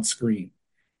presence on screen,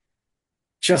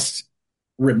 just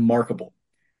remarkable.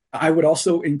 I would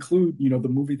also include, the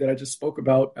movie that I just spoke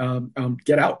about,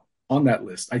 Get Out, on that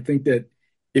list. I think that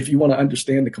if you want to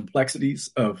understand the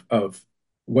complexities of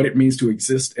what it means to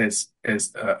exist as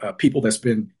a people that's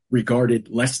been regarded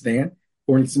less than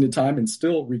for an extended time and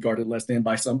still regarded less than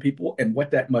by some people, and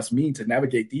what that must mean to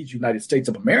navigate these United States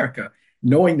of America,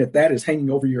 knowing that is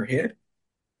hanging over your head.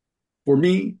 For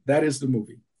me, that is the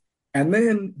movie. And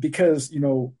then because,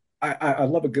 I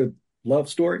love a good love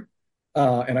story.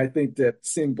 And I think that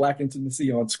seeing Black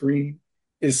intimacy on screen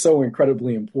is so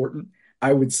incredibly important.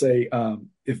 I would say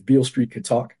If Beale Street Could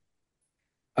Talk.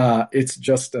 It's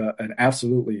just an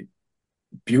absolutely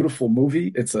beautiful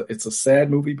movie. It's a sad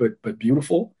movie, but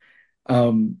beautiful.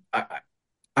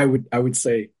 I would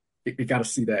say you got to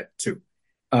see that too.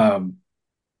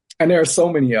 And there are so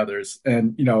many others,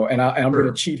 and I'm going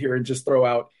to cheat here and just throw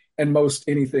out And Most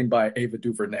Anything by Ava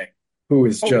DuVernay, who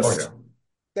is just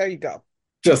there you go,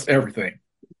 just everything.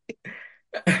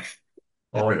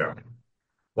 Oh yeah.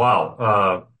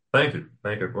 Wow. Thank you.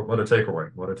 Thank you. What a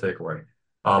takeaway. What a takeaway.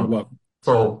 You're Um, welcome.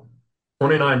 so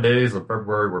 29 days of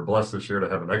February, we're blessed this year to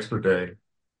have an extra day.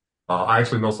 I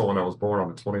actually know someone that was born on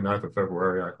the 29th of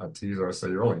February. I tease her, I say,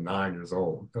 you're only 9 years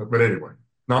old. But anyway,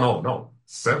 no,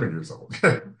 7 years old.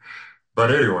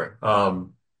 But anyway,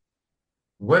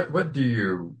 what do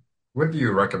you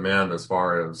recommend as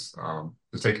far as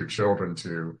to take your children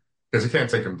to, because you can't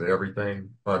take them to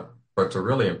everything, but to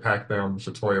really impact them,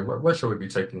 Shatoya, what should we be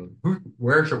taking,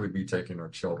 where should we be taking our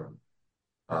children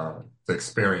to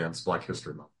experience Black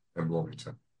History Month in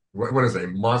Bloomington? What is a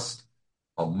must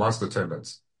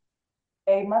attendance?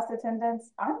 A must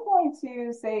attendance. I'm going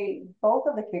to say both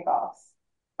of the kickoffs.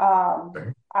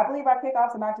 Okay. I believe our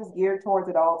kickoffs are not just geared towards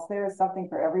adults. There is something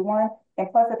for everyone.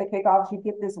 And plus, at the kickoffs, you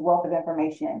get this wealth of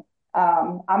information.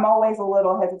 I'm always a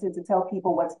little hesitant to tell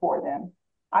people what's for them.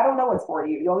 I don't know what's for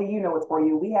you. Only you know what's for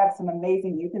you. We have some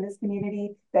amazing youth in this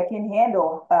community that can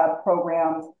handle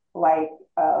programs like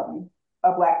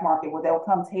a black market where they'll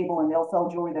come table and they'll sell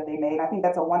jewelry that they made. I think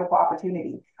that's a wonderful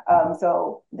opportunity.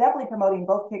 So definitely promoting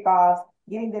both kickoffs,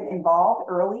 getting them involved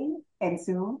early and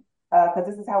soon, because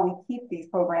this is how we keep these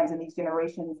programs and these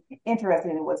generations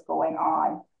interested in what's going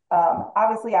on.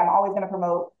 Obviously, I'm always going to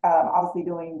promote, obviously,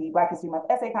 doing the Black History Month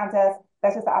essay contest.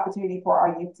 That's just an opportunity for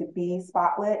our youth to be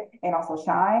spotlit and also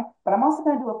shine. But I'm also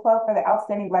going to do a plug for the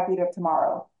Outstanding Black Leader of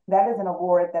Tomorrow. That is an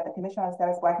award that the Commission on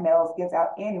Status Black Males gives out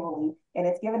annually, and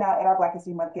it's given out at our Black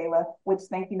History Month Gala, which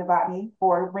thank you, Novotny,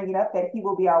 for bringing up that he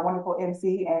will be our wonderful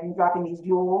MC and dropping these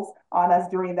jewels on us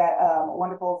during that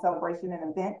wonderful celebration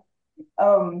and event,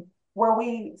 where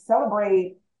we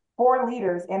celebrate 4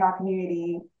 leaders in our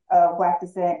community of Black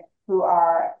descent who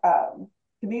are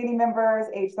community members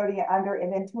age 30 and under,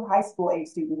 and then 2 high school age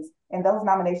students. And those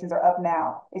nominations are up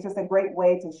now. It's just a great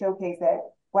way to showcase that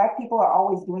Black people are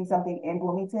always doing something in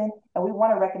Bloomington, and we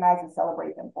want to recognize and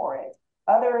celebrate them for it.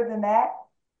 Other than that,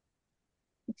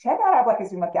 check out our Black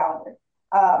History Month calendar.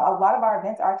 A lot of our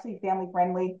events are actually family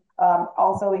friendly,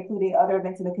 also including other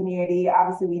events in the community.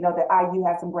 Obviously, we know that IU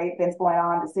has some great events going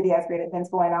on. The city has great events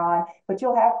going on, but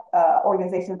you'll have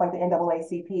organizations like the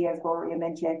NAACP, as Gloria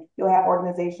mentioned. You'll have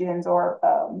organizations or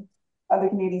other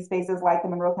community spaces like the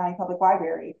Monroe County Public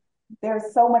Library.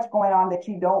 There's so much going on that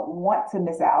you don't want to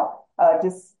miss out.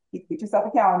 Just get yourself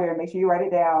a calendar and make sure you write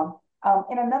it down.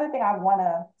 And another thing I want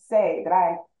to say that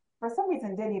I, for some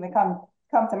reason, didn't even come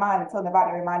to mind until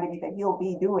Novotny reminded me that he'll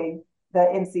be doing the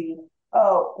MC.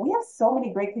 Oh, we have so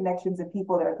many great connections and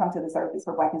people that have come to the surface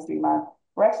for Black History Month.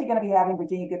 We're actually going to be having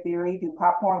Virginia Good Theory do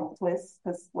popcorn with twists,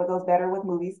 because what goes better with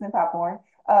movies than popcorn?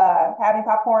 Having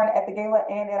popcorn at the gala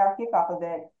and at our kickoff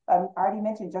event. I already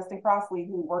mentioned Justin Crossley,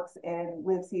 who works and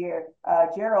lives here.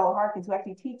 Gerald Harkins, who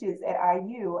actually teaches at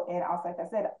IU, and also, like I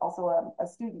said, also a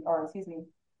student, or excuse me,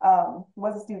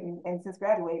 was a student and since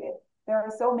graduated. There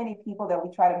are so many people that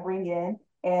we try to bring in,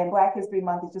 and Black History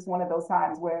Month is just one of those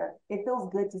times where it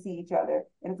feels good to see each other,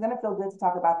 and it's going to feel good to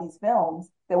talk about these films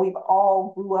that we've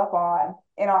all grew up on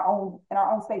in our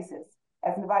own spaces.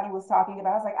 As Novotny was talking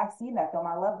about, I was like, I've seen that film,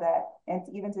 I love that. And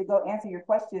even to go answer your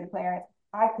question, Clarence,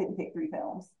 I couldn't pick 3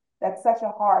 films. That's such a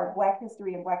hard. Black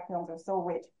history and Black films are so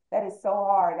rich. That is so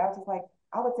hard. I was just like,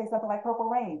 I would say something like Purple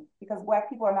Rain, because Black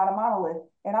people are not a monolith,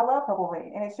 and I love Purple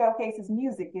Rain, and it showcases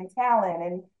music and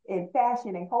talent and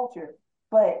fashion and culture.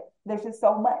 But there's just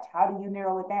so much. How do you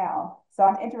narrow it down? So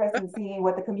I'm interested in seeing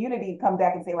what the community come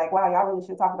back and say, like, wow, y'all really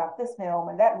should talk about this film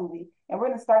and that movie. And we're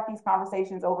going to start these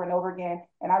conversations over and over again.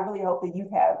 And I really hope that you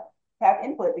have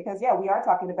input, because yeah, we are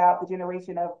talking about the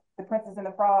generation of The Princess and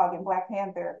the Frog and Black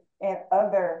Panther and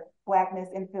other Blackness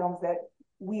in films that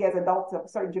we as adults of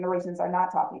certain generations are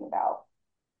not talking about.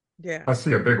 Yeah. I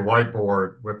see a big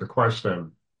whiteboard with the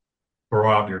question,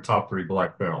 throw out your top 3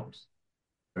 Black films,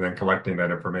 and then collecting that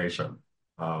information.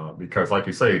 Because like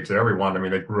you say, to everyone, I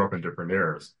mean, they grew up in different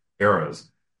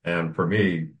eras. And for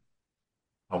me,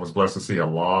 I was blessed to see a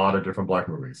lot of different Black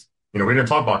movies. You know, we didn't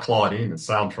talk about Claudine and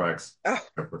soundtracks. Oh,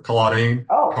 Claudine,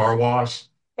 Oh, Car Wash.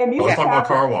 and So let's music talk about soundtrack.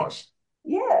 Car Wash.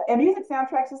 Yeah, and music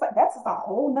soundtracks is like that's just a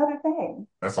whole nother thing.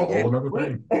 That's a Like yeah. whole other we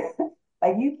thing.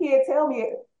 like you can't tell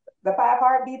me the 5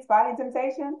 heartbeats, Fighting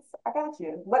Temptations. I got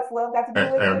you. What's love got to do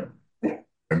And, with and, it?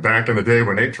 and back in the day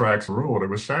when 8 tracks ruled, it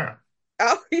was Shaft.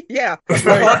 Oh, yeah. That's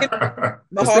right. Mahogany.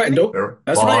 That's right. And Mahogany.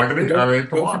 that's right. And Mahogany. I mean,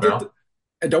 come on forget now.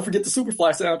 and don't forget the Superfly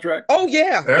soundtrack. Oh,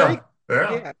 yeah. Yeah, yeah,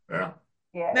 Yeah. yeah.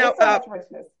 Yeah, Now, it's so much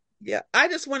richness. yeah, I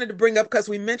just wanted to bring up, because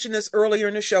we mentioned this earlier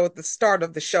in the show, at the start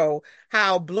of the show,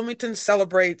 how Bloomington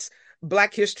celebrates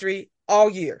Black history all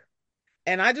year.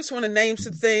 And I just want to name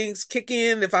some things, kick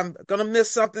in if I'm going to miss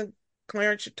something,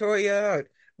 Clarence, Shatoya, or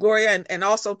Gloria, and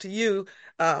also to you,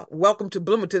 welcome to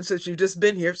Bloomington since you've just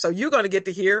been here. So you're going to get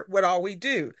to hear what all we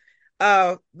do.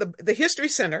 The History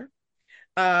Center,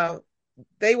 uh,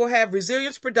 they will have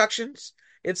Resilience Productions.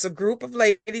 It's a group of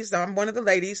ladies. I'm one of the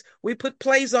ladies. We put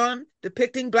plays on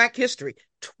depicting Black history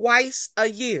twice a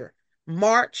year,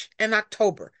 March and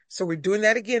October. So we're doing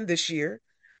that again this year.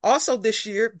 Also this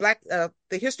year, the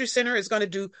History Center is going to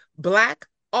do Black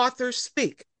Authors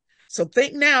Speak. So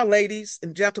think now, ladies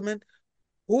and gentlemen,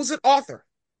 who's an author?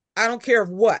 I don't care of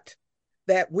what,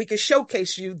 that we can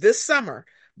showcase you this summer,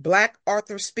 Black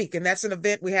Authors Speak. And that's an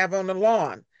event we have on the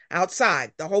lawn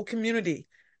outside. The whole community,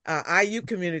 IU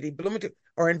community, Bloomington,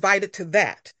 are invited to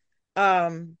that.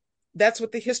 That's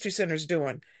what the History Center is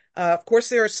doing. Of course,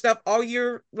 there is stuff all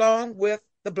year long with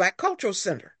the Black Cultural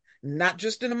Center, not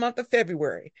just in the month of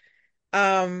February.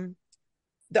 The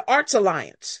Arts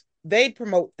Alliance, they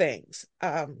promote things.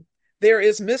 There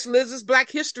is Miss Liz's Black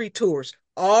History Tours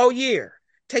all year,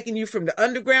 taking you from the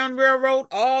Underground Railroad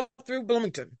all through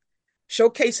Bloomington,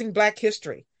 showcasing Black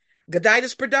history.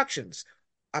 Goditis Productions,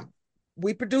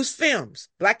 we produce films,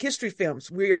 Black history films.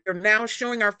 We are now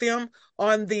showing our film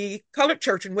on the Colored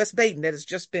Church in West Baden that has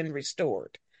just been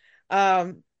restored.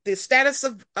 The status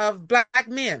of Black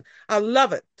men. I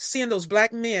love it, seeing those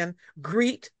Black men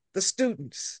greet the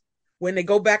students when they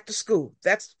go back to school.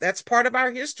 That's part of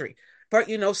our history. But,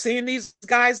 seeing these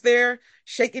guys there,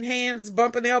 shaking hands,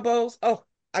 bumping elbows. Oh,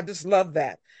 I just love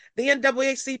that. The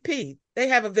NAACP, they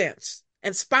have events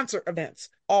and sponsor events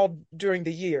all during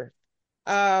the year.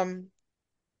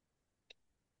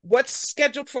 What's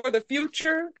scheduled for the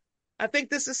future? I think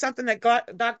this is something that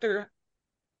Dr.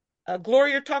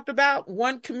 Gloria talked about,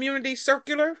 one community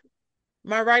circular.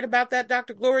 Am I right about that,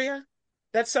 Dr. Gloria?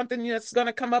 That's something that's going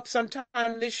to come up sometime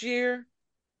this year.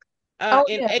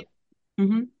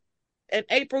 Mm-hmm. In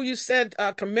April, you said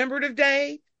Commemorative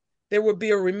Day. There will be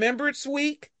a Remembrance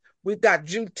Week. We've got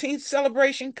Juneteenth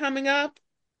celebration coming up.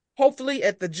 Hopefully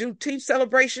at the Juneteenth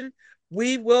celebration,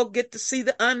 we will get to see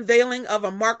the unveiling of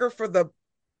a marker for the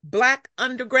Black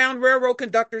Underground Railroad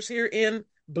conductors here in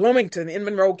Bloomington, in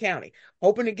Monroe County.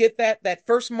 Hoping to get that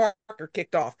first marker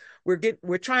kicked off.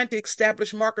 We're trying to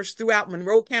establish markers throughout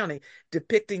Monroe County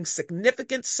depicting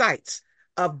significant sites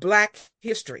of Black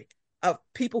history, of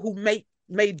people who made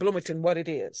Bloomington what it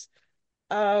is.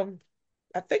 I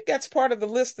think that's part of the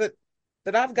list that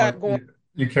I've got going.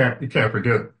 You can't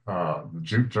forget the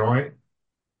juke joint,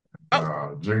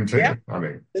 Juneteenth. Yeah, I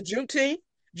mean, the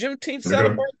Juneteenth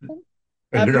celebration.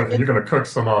 And you're gonna cook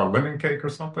some lemon cake or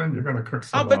something. You're gonna cook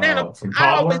some some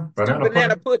cobbler,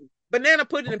 banana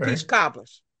pudding, and peach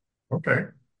cobblers. Okay.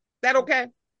 That okay?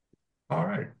 All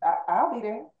right. I'll be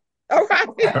there. All right.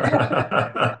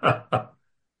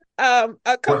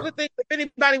 A couple of things. If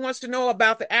anybody wants to know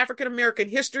about the African American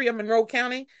history of Monroe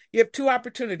County, you have two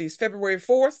opportunities. February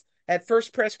 4th at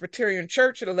First Presbyterian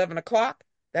Church at 11 o'clock.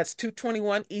 That's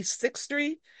 221 East 6th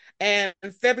Street. And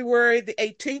February the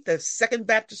 18th at Second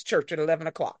Baptist Church at 11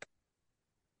 o'clock.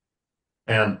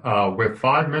 And with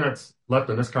 5 minutes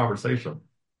left in this conversation,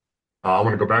 I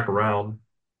want to go back around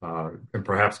and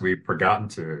perhaps we've forgotten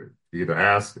to either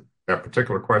ask that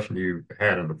particular question you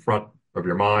had in the front of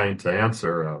your mind to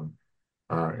answer.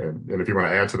 And if you want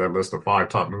to add to that list of 5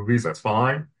 top movies, that's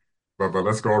fine. But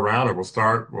let's go around and we'll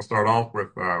start off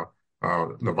with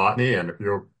Novotny, and if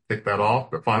you'll kick that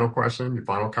off, the final question, your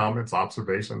final comments,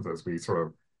 observations as we sort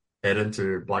of head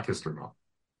into Black History Month.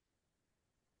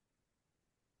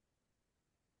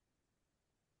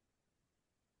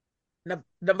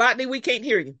 Novotny, we can't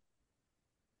hear you.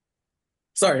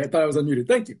 Sorry, I thought I was unmuted.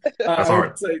 Thank you. That's all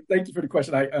right. Say thank you for the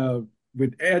question. I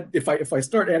would add, if I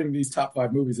start adding these top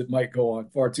 5 movies, it might go on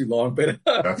far too long. But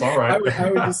that's all right.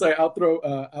 I would just say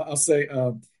I'll say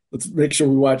let's make sure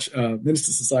we watch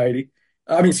Minister Society.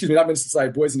 I mean, excuse me, not Minister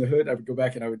Society, Boys in the Hood. I would go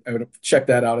back and I would check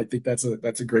that out. I think that's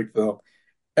a great film.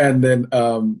 And then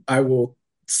I will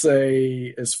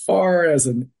say, as far as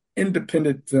an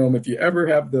independent film, if you ever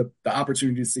have the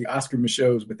opportunity to see Oscar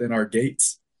Michaud's Within Our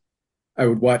Gates, I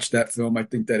would watch that film. I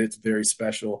think that it's very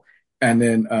special. And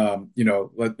then,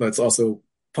 let's also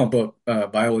pump up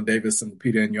Viola Davis and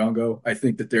Lupita Nyong'o. I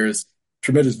think that there's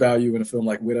tremendous value in a film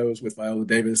like Widows with Viola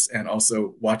Davis, and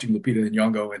also watching Lupita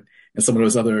Nyong'o and some of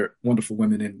those other wonderful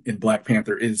women in Black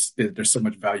Panther is there's so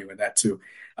much value in that too.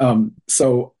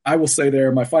 So I will say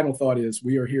there, my final thought is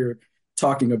we are here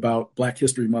talking about Black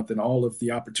History Month and all of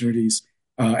the opportunities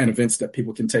and events that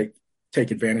people can take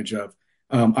advantage of.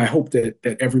 I hope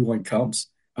that everyone comes.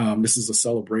 This is a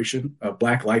celebration of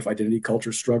Black life, identity,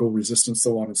 culture, struggle, resistance,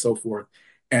 so on and so forth.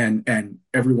 And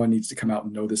everyone needs to come out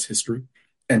and know this history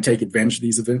and take advantage of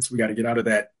these events. We got to get out of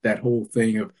that whole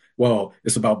thing of, well,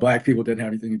 it's about Black people, didn't have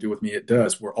anything to do with me. It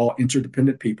does. We're all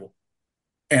interdependent people.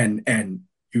 And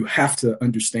you have to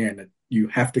understand that you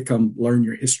have to come learn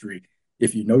your history.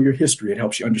 If you know your history, it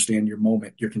helps you understand your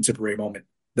moment, your contemporary moment,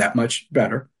 that much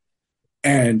better.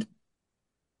 And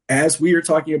as we are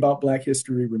talking about Black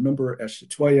history, remember, as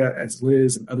Shatoya, as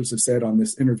Liz, and others have said on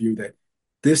this interview, that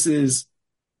this is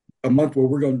a month where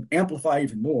we're going to amplify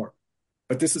even more.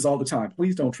 But this is all the time.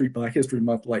 Please don't treat Black History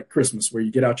Month like Christmas, where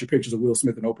you get out your pictures of Will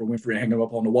Smith and Oprah Winfrey and hang them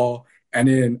up on the wall. And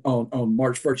then on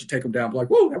March 1st, you take them down, like,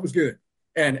 whoa, that was good.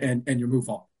 And you move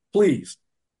on. Please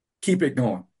keep it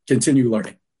going. Continue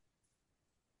learning.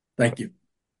 Thank you.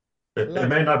 It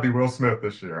may not be Will Smith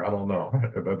this year. I don't know.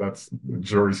 That's the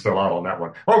jury's still out on that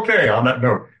one. Okay, on that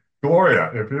note,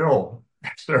 Gloria, if you'll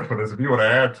share with us, if you want to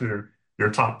add to your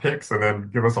top picks and then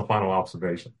give us a final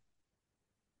observation.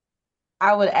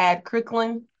 I would add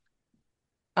Crooklyn,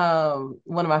 one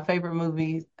of my favorite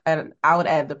movies, and I would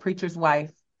add The Preacher's Wife.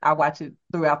 I watch it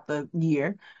throughout the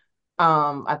year.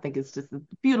 I think it's just a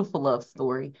beautiful love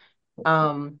story.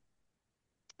 Um,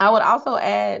 I would also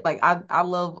add, like, I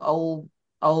love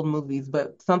old movies,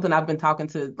 but something I've been talking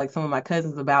to like some of my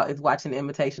cousins about is watching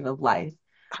Imitation of Life.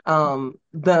 The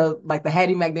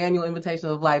Hattie McDaniel Imitation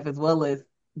of Life, as well as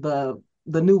the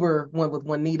newer one with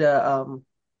Juanita.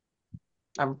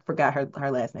 I forgot her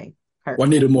last name.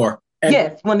 Juanita Moore.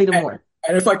 Yes, Juanita Moore.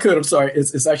 And if I could, I'm sorry,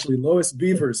 it's actually Lois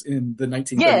Beavers in the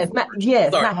 1934 Yes.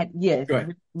 Go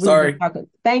ahead. Sorry.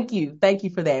 Thank you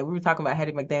for that. We were talking about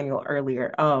Hattie McDaniel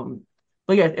earlier.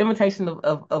 But yes, Imitation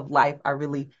of Life, I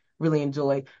really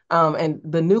enjoy. And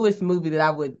the newest movie that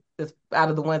I would, out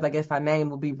of the ones I guess I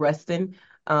named, would be Rustin.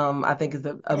 I think is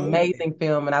an amazing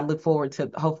film, and I look forward to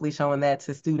hopefully showing that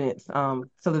to students,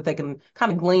 so that they can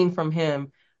kind of glean from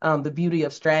him the beauty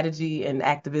of strategy and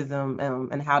activism,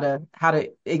 and how to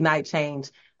ignite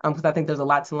change. Because I think there's a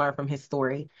lot to learn from his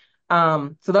story.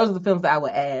 So those are the films that I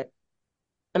would add,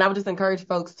 and I would just encourage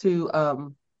folks to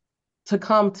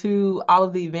come to all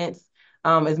of the events,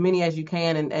 as many as you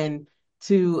can, and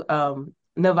to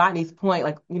Novotny's point,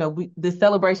 like, this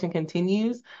celebration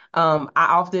continues. I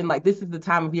often, like, this is the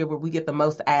time of year where we get the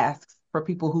most asks for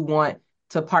people who want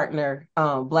to partner,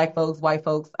 Black folks, white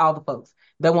folks, all the folks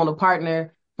that want to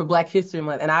partner for Black History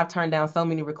Month. And I've turned down so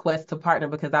many requests to partner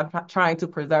because I'm trying to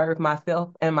preserve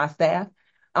myself and my staff.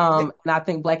 And I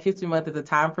think Black History Month is a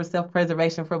time for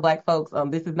self-preservation for Black folks.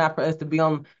 This is not for us to be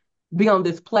on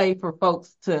display for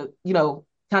folks to,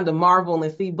 kind of marvel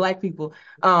and see Black people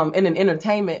in an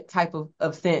entertainment type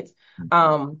of sense.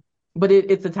 But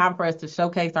it's a time for us to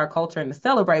showcase our culture and to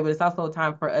celebrate, but it's also a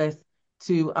time for us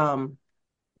to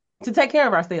take care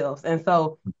of ourselves. And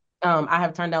so I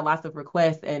have turned down lots of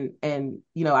requests, and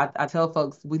I tell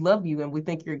folks, we love you and we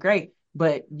think you're great,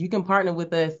 but you can partner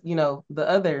with us, the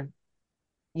other,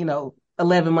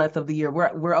 11 months of the year.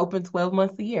 We're open 12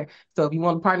 months a year. So if you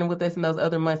want to partner with us in those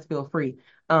other months, feel free.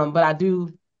 But I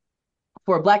do,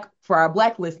 for our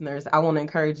Black listeners, I want to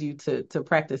encourage you to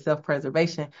practice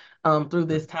self-preservation through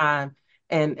this time.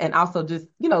 And also just,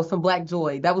 some Black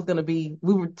joy. That was going to be,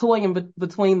 we were toying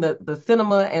between the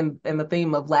cinema and the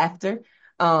theme of laughter.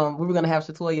 We were going to have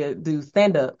Shatoya do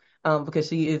stand-up, because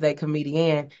she is a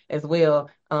comedian as well,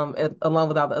 along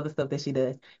with all the other stuff that she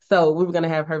does. So we were going to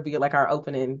have her be like our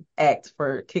opening act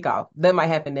for kickoff. That might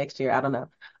happen next year. I don't know.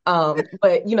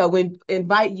 But when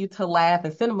invite you to laugh,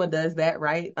 and cinema does that,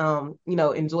 right?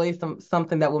 Enjoy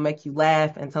something that will make you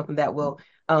laugh and something that will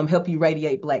help you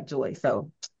radiate Black joy.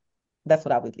 So that's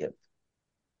what I would give.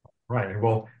 Right. And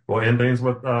we'll end things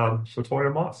with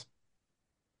Shatoya Moss.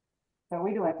 So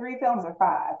we're doing 3 films or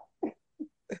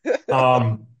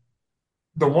 5?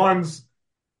 The ones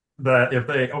that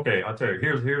I'll tell you,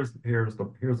 here's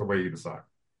the way you decide.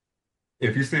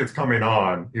 If you see it's coming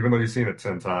on, even though you've seen it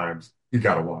 10 times, you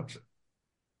got to watch it.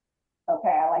 Okay,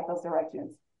 I like those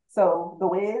directions. So The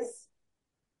Wiz,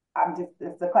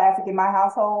 it's a classic in my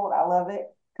household. I love it.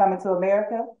 Coming to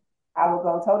America, I will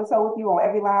go toe to toe with you on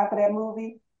every line for that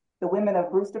movie. The Women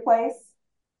of Brewster Place,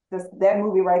 just that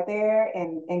movie right there.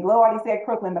 And Glow already said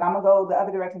Crooklyn, but I'm gonna go the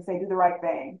other direction, say Do the Right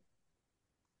Thing.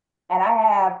 And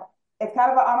it's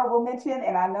kind of an honorable mention,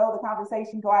 and I know the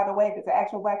conversation go either way if it's an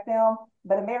actual Black film,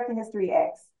 but American History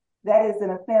X. That is in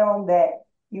a film that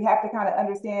you have to kind of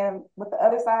understand what the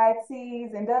other side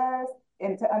sees and does,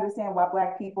 and to understand why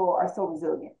Black people are so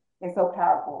resilient and so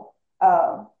powerful.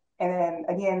 And then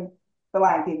again, The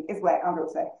Lion King is Black, I'm going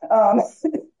to say.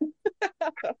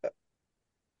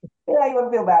 How you want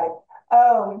to feel about it.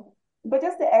 But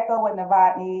just to echo what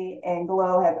Novotny and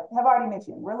Glow have already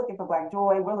mentioned, we're looking for Black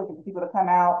joy. We're looking for people to come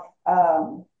out.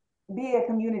 be a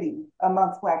community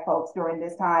amongst Black folks during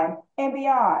this time and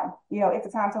beyond. It's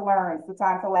a time to learn, it's a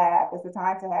time to laugh, it's a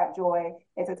time to have joy,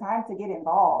 it's a time to get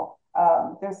involved.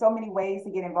 There's so many ways to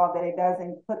get involved that it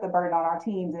doesn't put the burden on our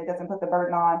teams, and it doesn't put the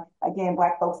burden on, again,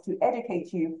 Black folks to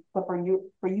educate you, but for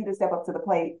you to step up to the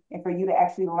plate and for you to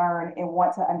actually learn and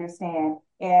want to understand.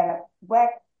 And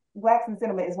Blacks in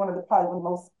Cinema is one of probably the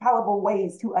most palatable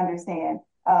ways to understand.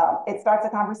 It starts a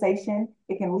conversation.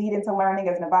 It can lead into learning,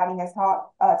 as Navani has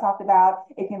talked about.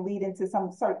 It can lead into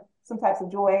some types of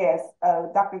joy, as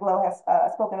Dr. Glow has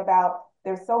spoken about.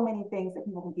 There's so many things that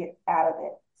people can get out of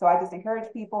it. So I just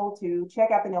encourage people to check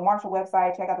out the Neil Marshall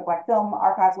website, check out the Black Film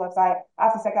Archives website,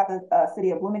 also check out the City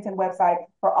of Bloomington website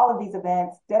for all of these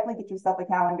events. Definitely get yourself a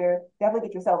calendar. Definitely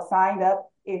get yourself signed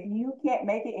up. If you can't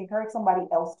make it, encourage somebody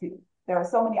else to. There are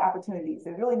so many opportunities.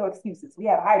 There's really no excuses. We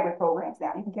have hybrid programs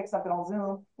now. You can catch something on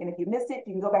Zoom, and if you missed it,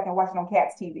 you can go back and watch it on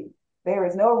Cats TV. There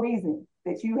is no reason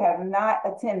that you have not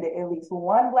attended at least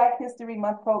one Black History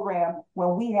Month program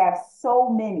when we have so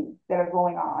many that are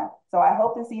going on. So I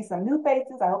hope to see some new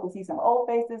faces. I hope to see some old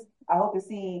faces. I hope to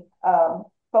see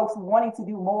folks wanting to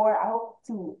do more. I hope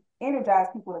to energize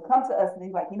people to come to us and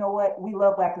be like, you know what? We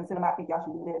love Blacks in Cinema. I think y'all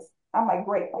should do this. I'm like,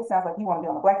 great. It sounds like you want to be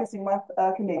on the Black History Month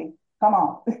committee. Come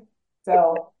on.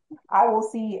 So I will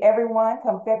see everyone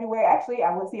come February. Actually,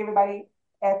 I will see everybody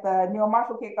at the Neil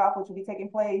Marshall kickoff, which will be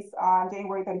taking place on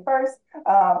January 31st,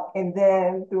 and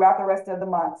then throughout the rest of the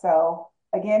month. So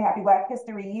again, happy Black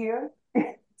History Year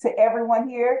to everyone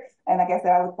here. And like I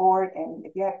said, I look forward. And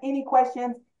if you have any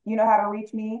questions, you know how to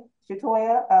reach me,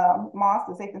 Shatoya Moss,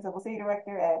 the Safe and Civil City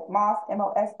Director at Moss,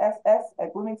 MOSSS,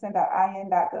 at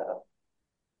bloomington.in.gov.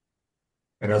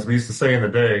 And as we used to say in the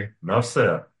day, enough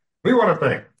said. We want to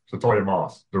thank Shatoya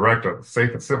Moss, Director of Safe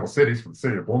and Civil Cities for the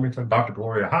City of Bloomington, Dr.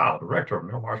 Gloria Howe, Director of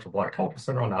Neil Marshall Black Culture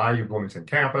Center on the IU Bloomington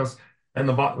campus, and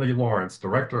Navani Lawrence,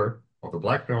 Director of the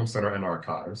Black Film Center and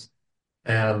Archives.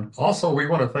 And also, we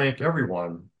want to thank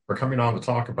everyone for coming on to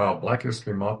talk about Black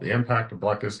History Month, the impact of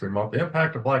Black History Month, the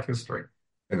impact of Black history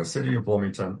in the City of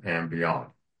Bloomington and beyond.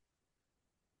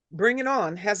 Bring It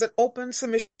On has an open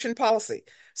submission policy.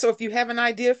 So if you have an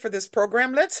idea for this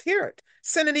program, let's hear it.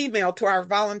 Send an email to our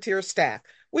volunteer staff.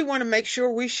 We want to make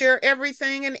sure we share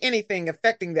everything and anything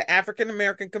affecting the African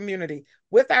American community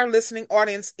with our listening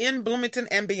audience in Bloomington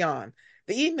and beyond.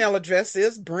 The email address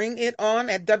is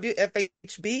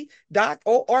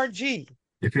bringiton@wfhb.org.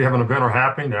 If you have an event or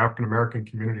happening the African American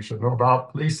community should know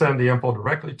about, please send the info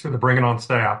directly to the Bring It On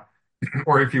staff.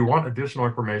 Or if you want additional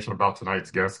information about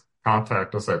tonight's guest,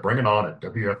 contact us at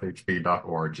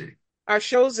bringiton@wfhb.org. Our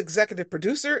show's executive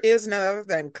producer is none other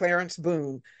than Clarence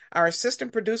Boone. Our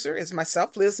assistant producer is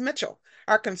myself, Liz Mitchell.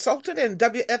 Our consultant and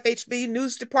WFHB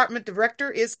News Department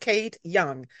Director is Kate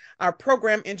Young. Our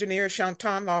program engineer is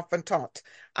Chanton Lafontant.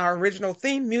 Our original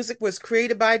theme music was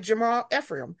created by Jamal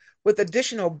Ephraim, with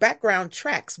additional background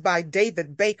tracks by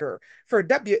David Baker. For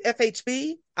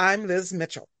WFHB, I'm Liz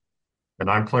Mitchell. And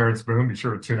I'm Clarence Boone. Be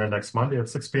sure to tune in next Monday at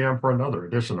 6 p.m. for another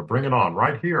edition of Bring It On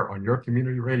right here on your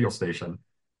community radio station,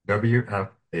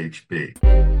 WFHB.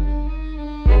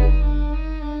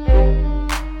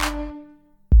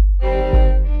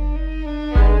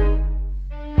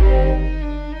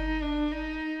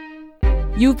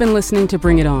 You've been listening to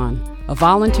Bring It On, a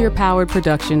volunteer-powered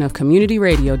production of Community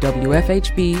Radio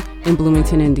WFHB in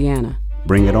Bloomington, Indiana.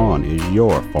 Bring It On is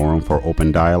your forum for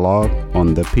open dialogue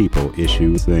on the people,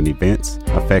 issues, and events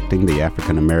affecting the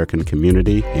African American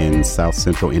community in South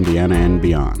Central Indiana and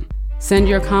beyond. Send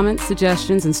your comments,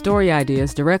 suggestions, and story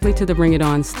ideas directly to the Bring It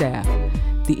On staff.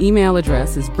 The email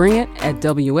address is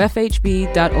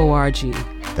bringit@wfhb.org.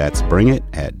 That's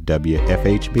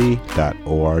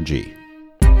bringit@wfhb.org.